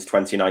played since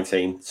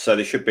 2019. So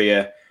there should be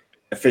a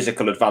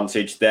physical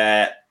advantage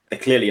there. They're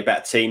clearly a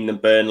better team than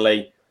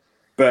Burnley.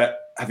 But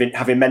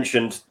having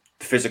mentioned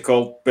the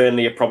physical,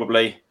 Burnley are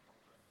probably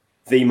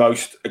the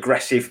most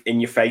aggressive,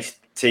 in-your-face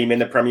team in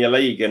the Premier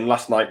League. And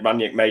last night,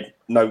 Rangnick made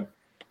no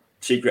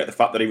secret of the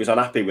fact that he was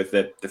unhappy with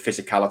the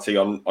physicality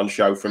on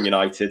show from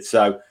United.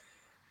 So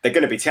they're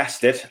going to be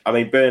tested. I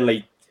mean,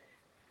 Burnley,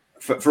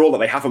 for all that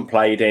they haven't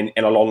played in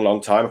a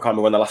long time, I can't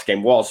remember when the last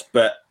game was,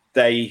 but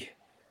they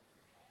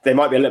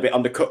might be a little bit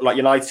undercut like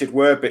United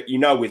were, but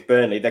with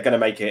Burnley, they're going to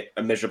make it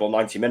a miserable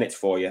 90 minutes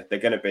for you. They're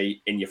going to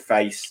be in your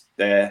face.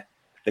 They're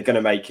going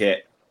to make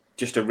it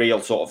just a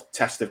real sort of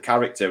test of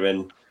character,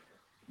 and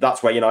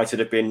that's where United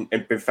have been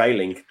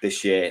failing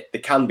this year.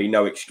 There can be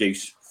no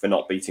excuse for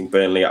not beating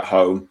Burnley at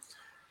home,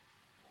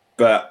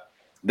 but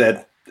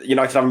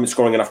United haven't been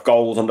scoring enough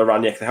goals under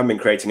Rangnick. They haven't been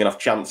creating enough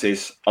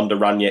chances under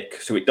Rangnick,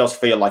 so it does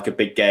feel like a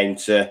big game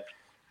to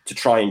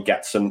try and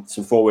get some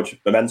forward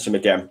momentum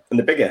again. And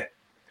the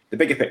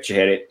bigger picture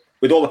here,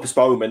 with all the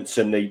postponements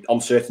and the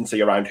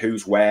uncertainty around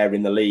who's where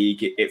in the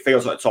league, it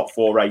feels like the top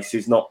 4 race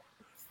is not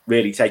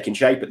really taking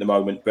shape at the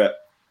moment. But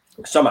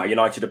somehow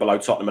United are below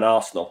Tottenham and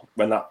Arsenal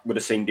when that would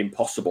have seemed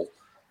impossible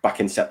back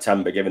in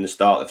September, given the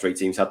start the three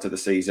teams had to the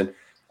season.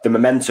 The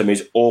momentum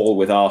is all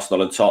with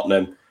Arsenal and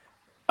Tottenham,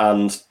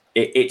 and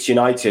it's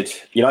United.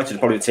 United are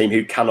probably the team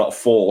who cannot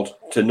afford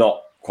to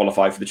not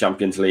qualify for the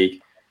Champions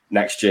League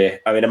next year.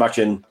 I mean,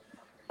 imagine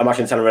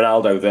telling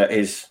Ronaldo that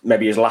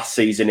his last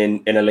season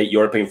in elite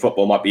European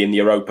football might be in the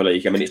Europa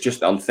League. I mean, it's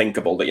just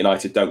unthinkable that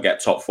United don't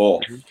get top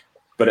four. Mm-hmm.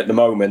 But at the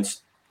moment,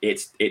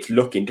 it's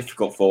looking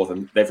difficult for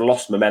them. They've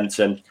lost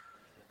momentum.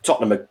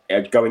 Tottenham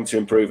are going to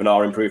improve and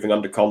are improving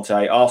under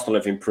Conte. Arsenal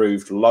have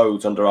improved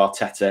loads under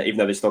Arteta, even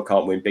though they still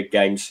can't win big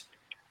games.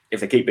 If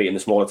they keep beating the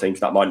smaller teams,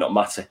 that might not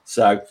matter.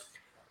 So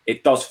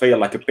it does feel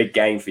like a big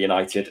game for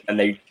United, and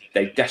they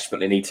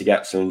desperately need to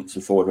get some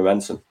forward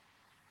momentum.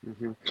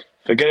 Mm-hmm.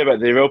 Forget about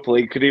the Europa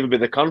League. Could even be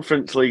the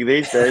Conference League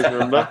these days.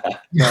 Remember?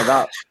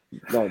 that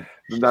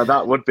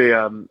would be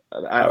an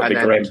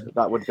end.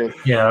 That would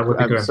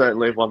be grim.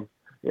 Certainly one.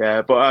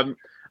 Yeah, but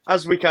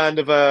as we kind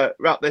of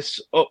wrap this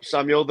up,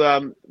 Samuel,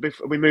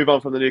 before we move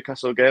on from the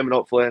Newcastle game, and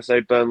hopefully, I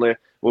say Burnley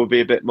will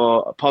be a bit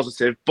more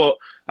positive. But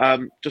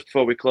just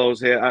before we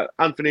close here,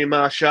 Anthony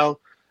Martial,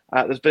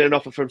 there's been an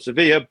offer from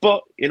Sevilla,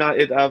 but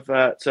United have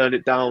turned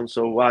it down.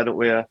 So why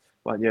don't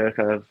you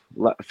kind of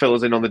fill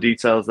us in on the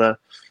details there?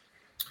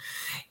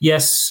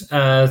 Yes,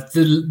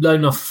 the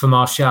loan offer for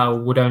Martial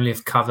would only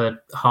have covered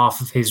half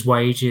of his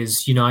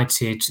wages.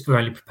 United are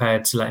only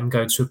prepared to let him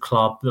go to a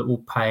club that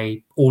will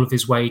pay all of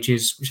his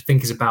wages, which I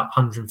think is about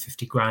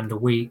 150 grand a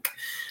week,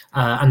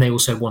 and they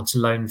also want a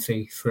loan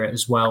fee for it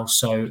as well.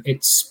 So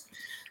it's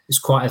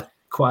quite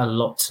a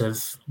lot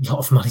of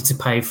money to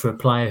pay for a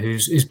player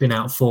who's been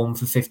out of form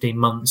for 15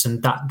 months,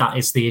 and that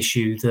is the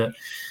issue that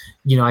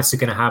United are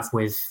going to have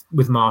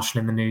with Martial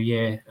in the new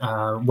year,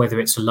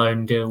 whether it's a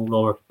loan deal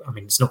or,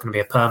 it's not going to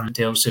be a permanent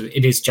deal, so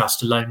it is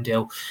just a loan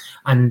deal.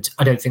 And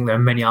I don't think there are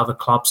many other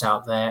clubs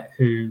out there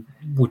who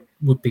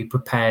would be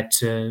prepared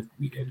to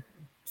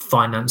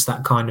finance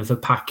that kind of a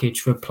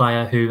package for a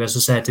player who, as I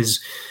said, has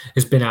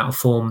been out of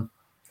form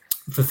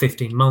for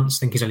 15 months. I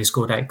think he's only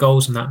scored 8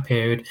 goals in that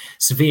period.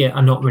 Sevilla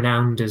are not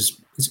renowned as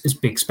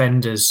big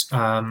spenders.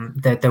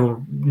 They're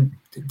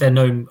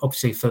known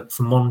obviously for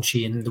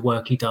Monchi and the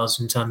work he does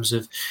in terms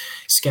of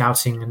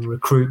scouting and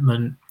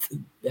recruitment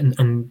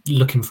and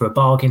looking for a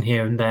bargain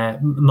here and there.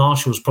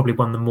 Martial's probably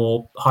one of the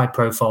more high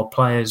profile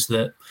players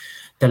that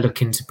they're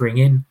looking to bring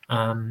in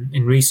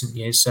recent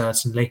years,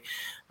 certainly.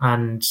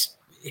 And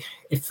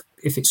if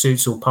it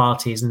suits all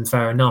parties, then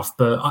fair enough.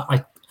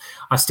 But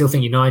I still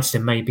think United,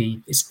 and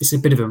maybe it's a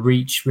bit of a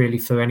reach really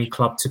for any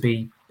club to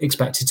be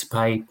expected to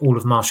pay all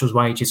of Martial's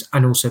wages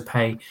and also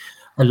pay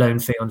a loan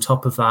fee on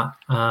top of that.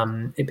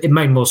 It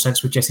made more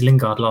sense with Jesse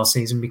Lingard last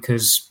season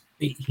because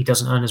he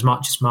doesn't earn as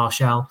much as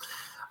Martial,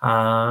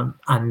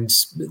 and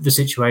the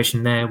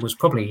situation there was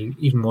probably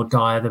even more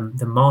dire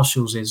than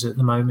Martial's is at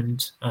the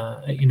moment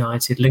at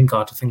United.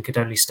 Lingard, I think, had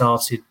only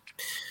started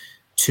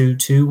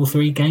two or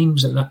 3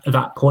 games at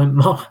that point.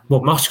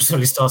 Martial's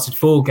only started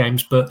 4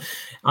 games, but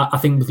I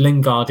think with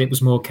Lingard it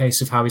was more a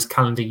case of how his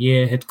calendar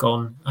year had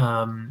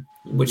gone,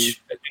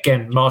 which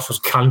again, Martial's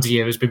calendar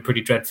year has been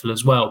pretty dreadful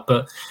as well.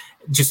 But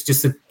just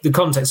the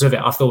context of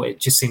it, I thought it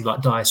just seemed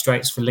like dire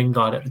straits for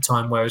Lingard at the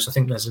time, whereas I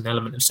think there's an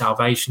element of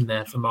salvation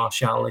there for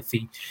Martial if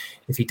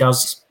he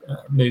does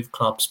move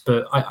clubs.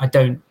 But I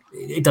don't.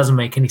 It doesn't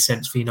make any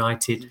sense for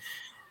United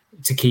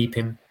to keep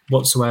him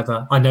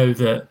whatsoever. I know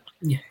that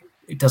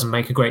it doesn't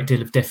make a great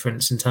deal of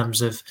difference in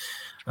terms of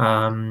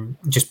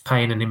just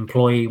paying an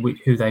employee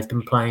who they've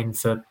been paying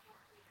for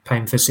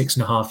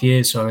 6.5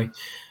 years.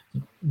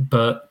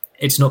 But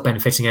it's not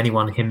benefiting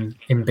anyone,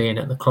 him being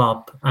at the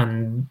club,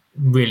 and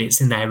really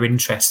it's in their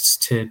interests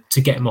to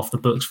get him off the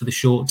books for the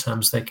short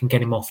term so they can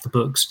get him off the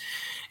books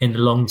in the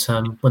long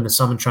term when the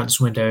summer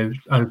transfer window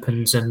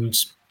opens and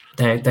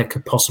there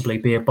could possibly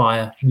be a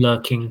buyer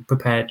lurking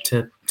prepared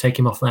to take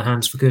him off their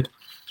hands for good.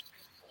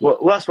 Well,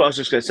 that's what I was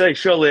just going to say.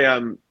 Surely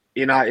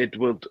United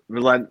would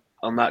relent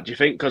on that, do you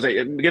think? Because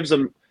it gives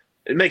them,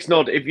 it makes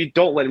no, if you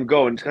don't let him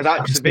go, and because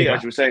actually Sevilla,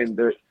 as you were saying,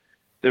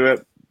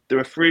 they're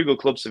a frugal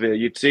club, Sevilla.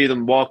 You'd see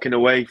them walking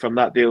away from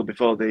that deal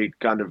before they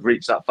kind of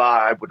reach that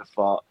far, I would have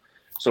thought.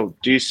 So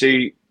do you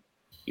see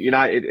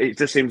United, it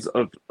just seems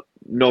of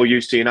no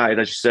use to United,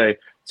 as you say,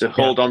 to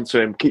hold on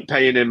to him, keep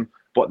paying him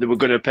what they were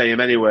going to pay him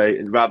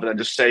anyway, rather than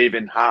just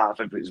saving half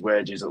of his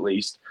wages at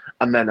least.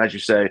 And then, as you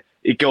say,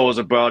 he goes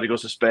abroad, he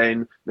goes to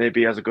Spain,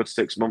 maybe he has a good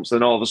 6 months,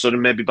 then all of a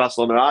sudden maybe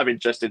Barcelona are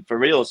interested for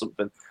real or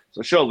something.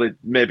 So surely,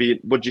 maybe,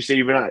 would you see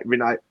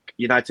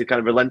United kind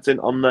of relenting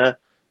on their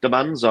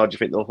demands, or do you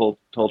think they'll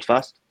hold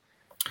fast?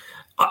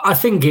 I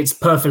think it's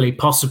perfectly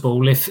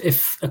possible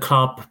if a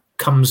club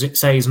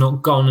say he's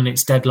not gone and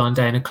it's deadline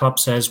day and a club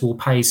says we'll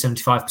pay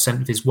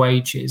 75% of his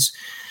wages,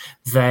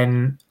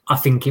 then I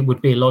think it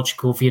would be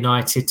logical for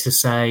United to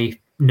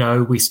say,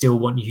 no, we still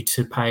want you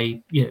to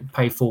pay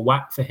full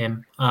whack for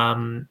him.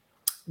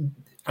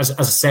 As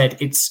I said,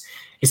 it's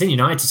in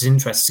United's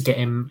interest to get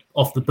him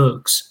off the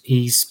books.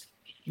 It's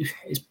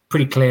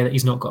pretty clear that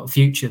he's not got a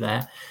future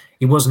there.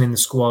 He wasn't in the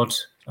squad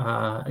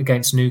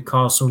against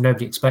Newcastle.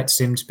 Nobody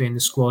expected him to be in the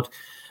squad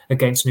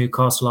against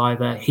Newcastle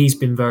either. He's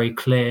been very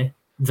clear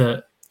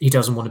that he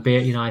doesn't want to be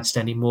at United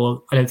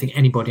anymore. I don't think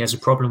anybody has a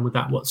problem with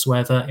that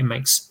whatsoever. It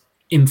makes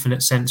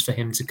infinite sense for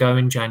him to go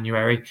in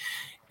January.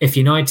 If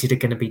United are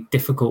going to be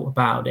difficult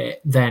about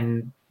it,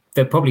 then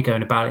they're probably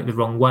going about it the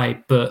wrong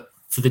way. But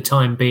for the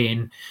time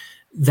being,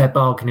 their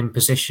bargaining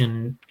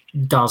position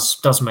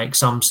does make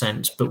some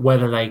sense. But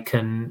whether they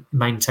can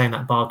maintain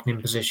that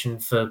bargaining position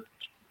for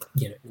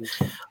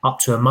up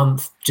to a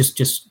month, just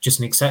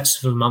in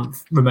excess of a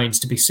month, remains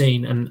to be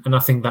seen. And I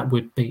think that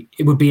would be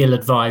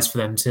ill-advised for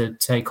them to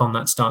take on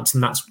that stance.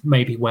 And that's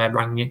maybe where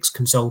Rangnick's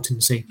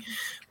consultancy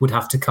would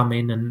have to come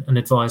in and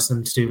advise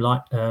them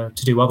to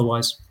do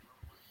otherwise.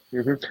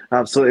 Mm-hmm.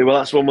 Absolutely. Well,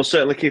 that's one we'll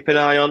certainly keep an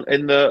eye on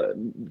in the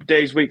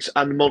days, weeks,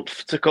 and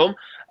month to come.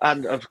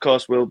 And of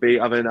course, we'll be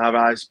having our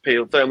eyes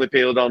firmly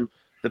peeled on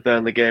the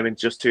Burnley game in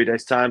just 2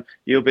 days' time.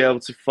 You'll be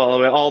able to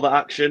follow all the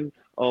action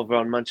over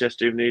on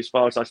Manchester Evening News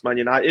 /Man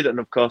United, and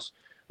of course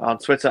on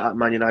Twitter at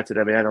Man United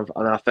MAN,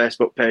 on our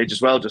Facebook page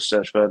as well. Just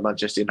search for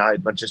Manchester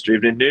United, Manchester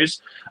Evening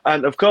News.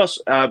 And of course,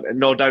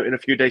 no doubt in a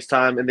few days'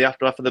 time, in the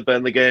aftermath of the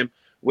Burnley game,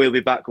 we'll be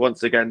back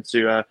once again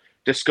to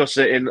discuss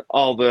it in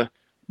all the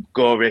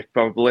gory,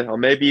 probably, or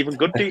maybe even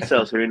good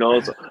details. Who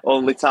knows?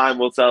 Only time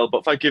will tell.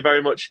 But thank you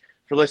very much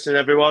for listening,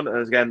 everyone.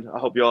 And again, I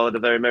hope you all had a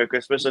very Merry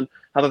Christmas and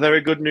have a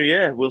very good New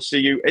Year. We'll see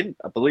you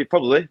we'll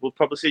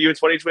probably see you in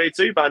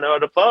 2022 by now,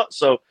 I'd have thought.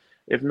 So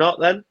if not,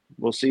 then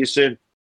we'll see you soon.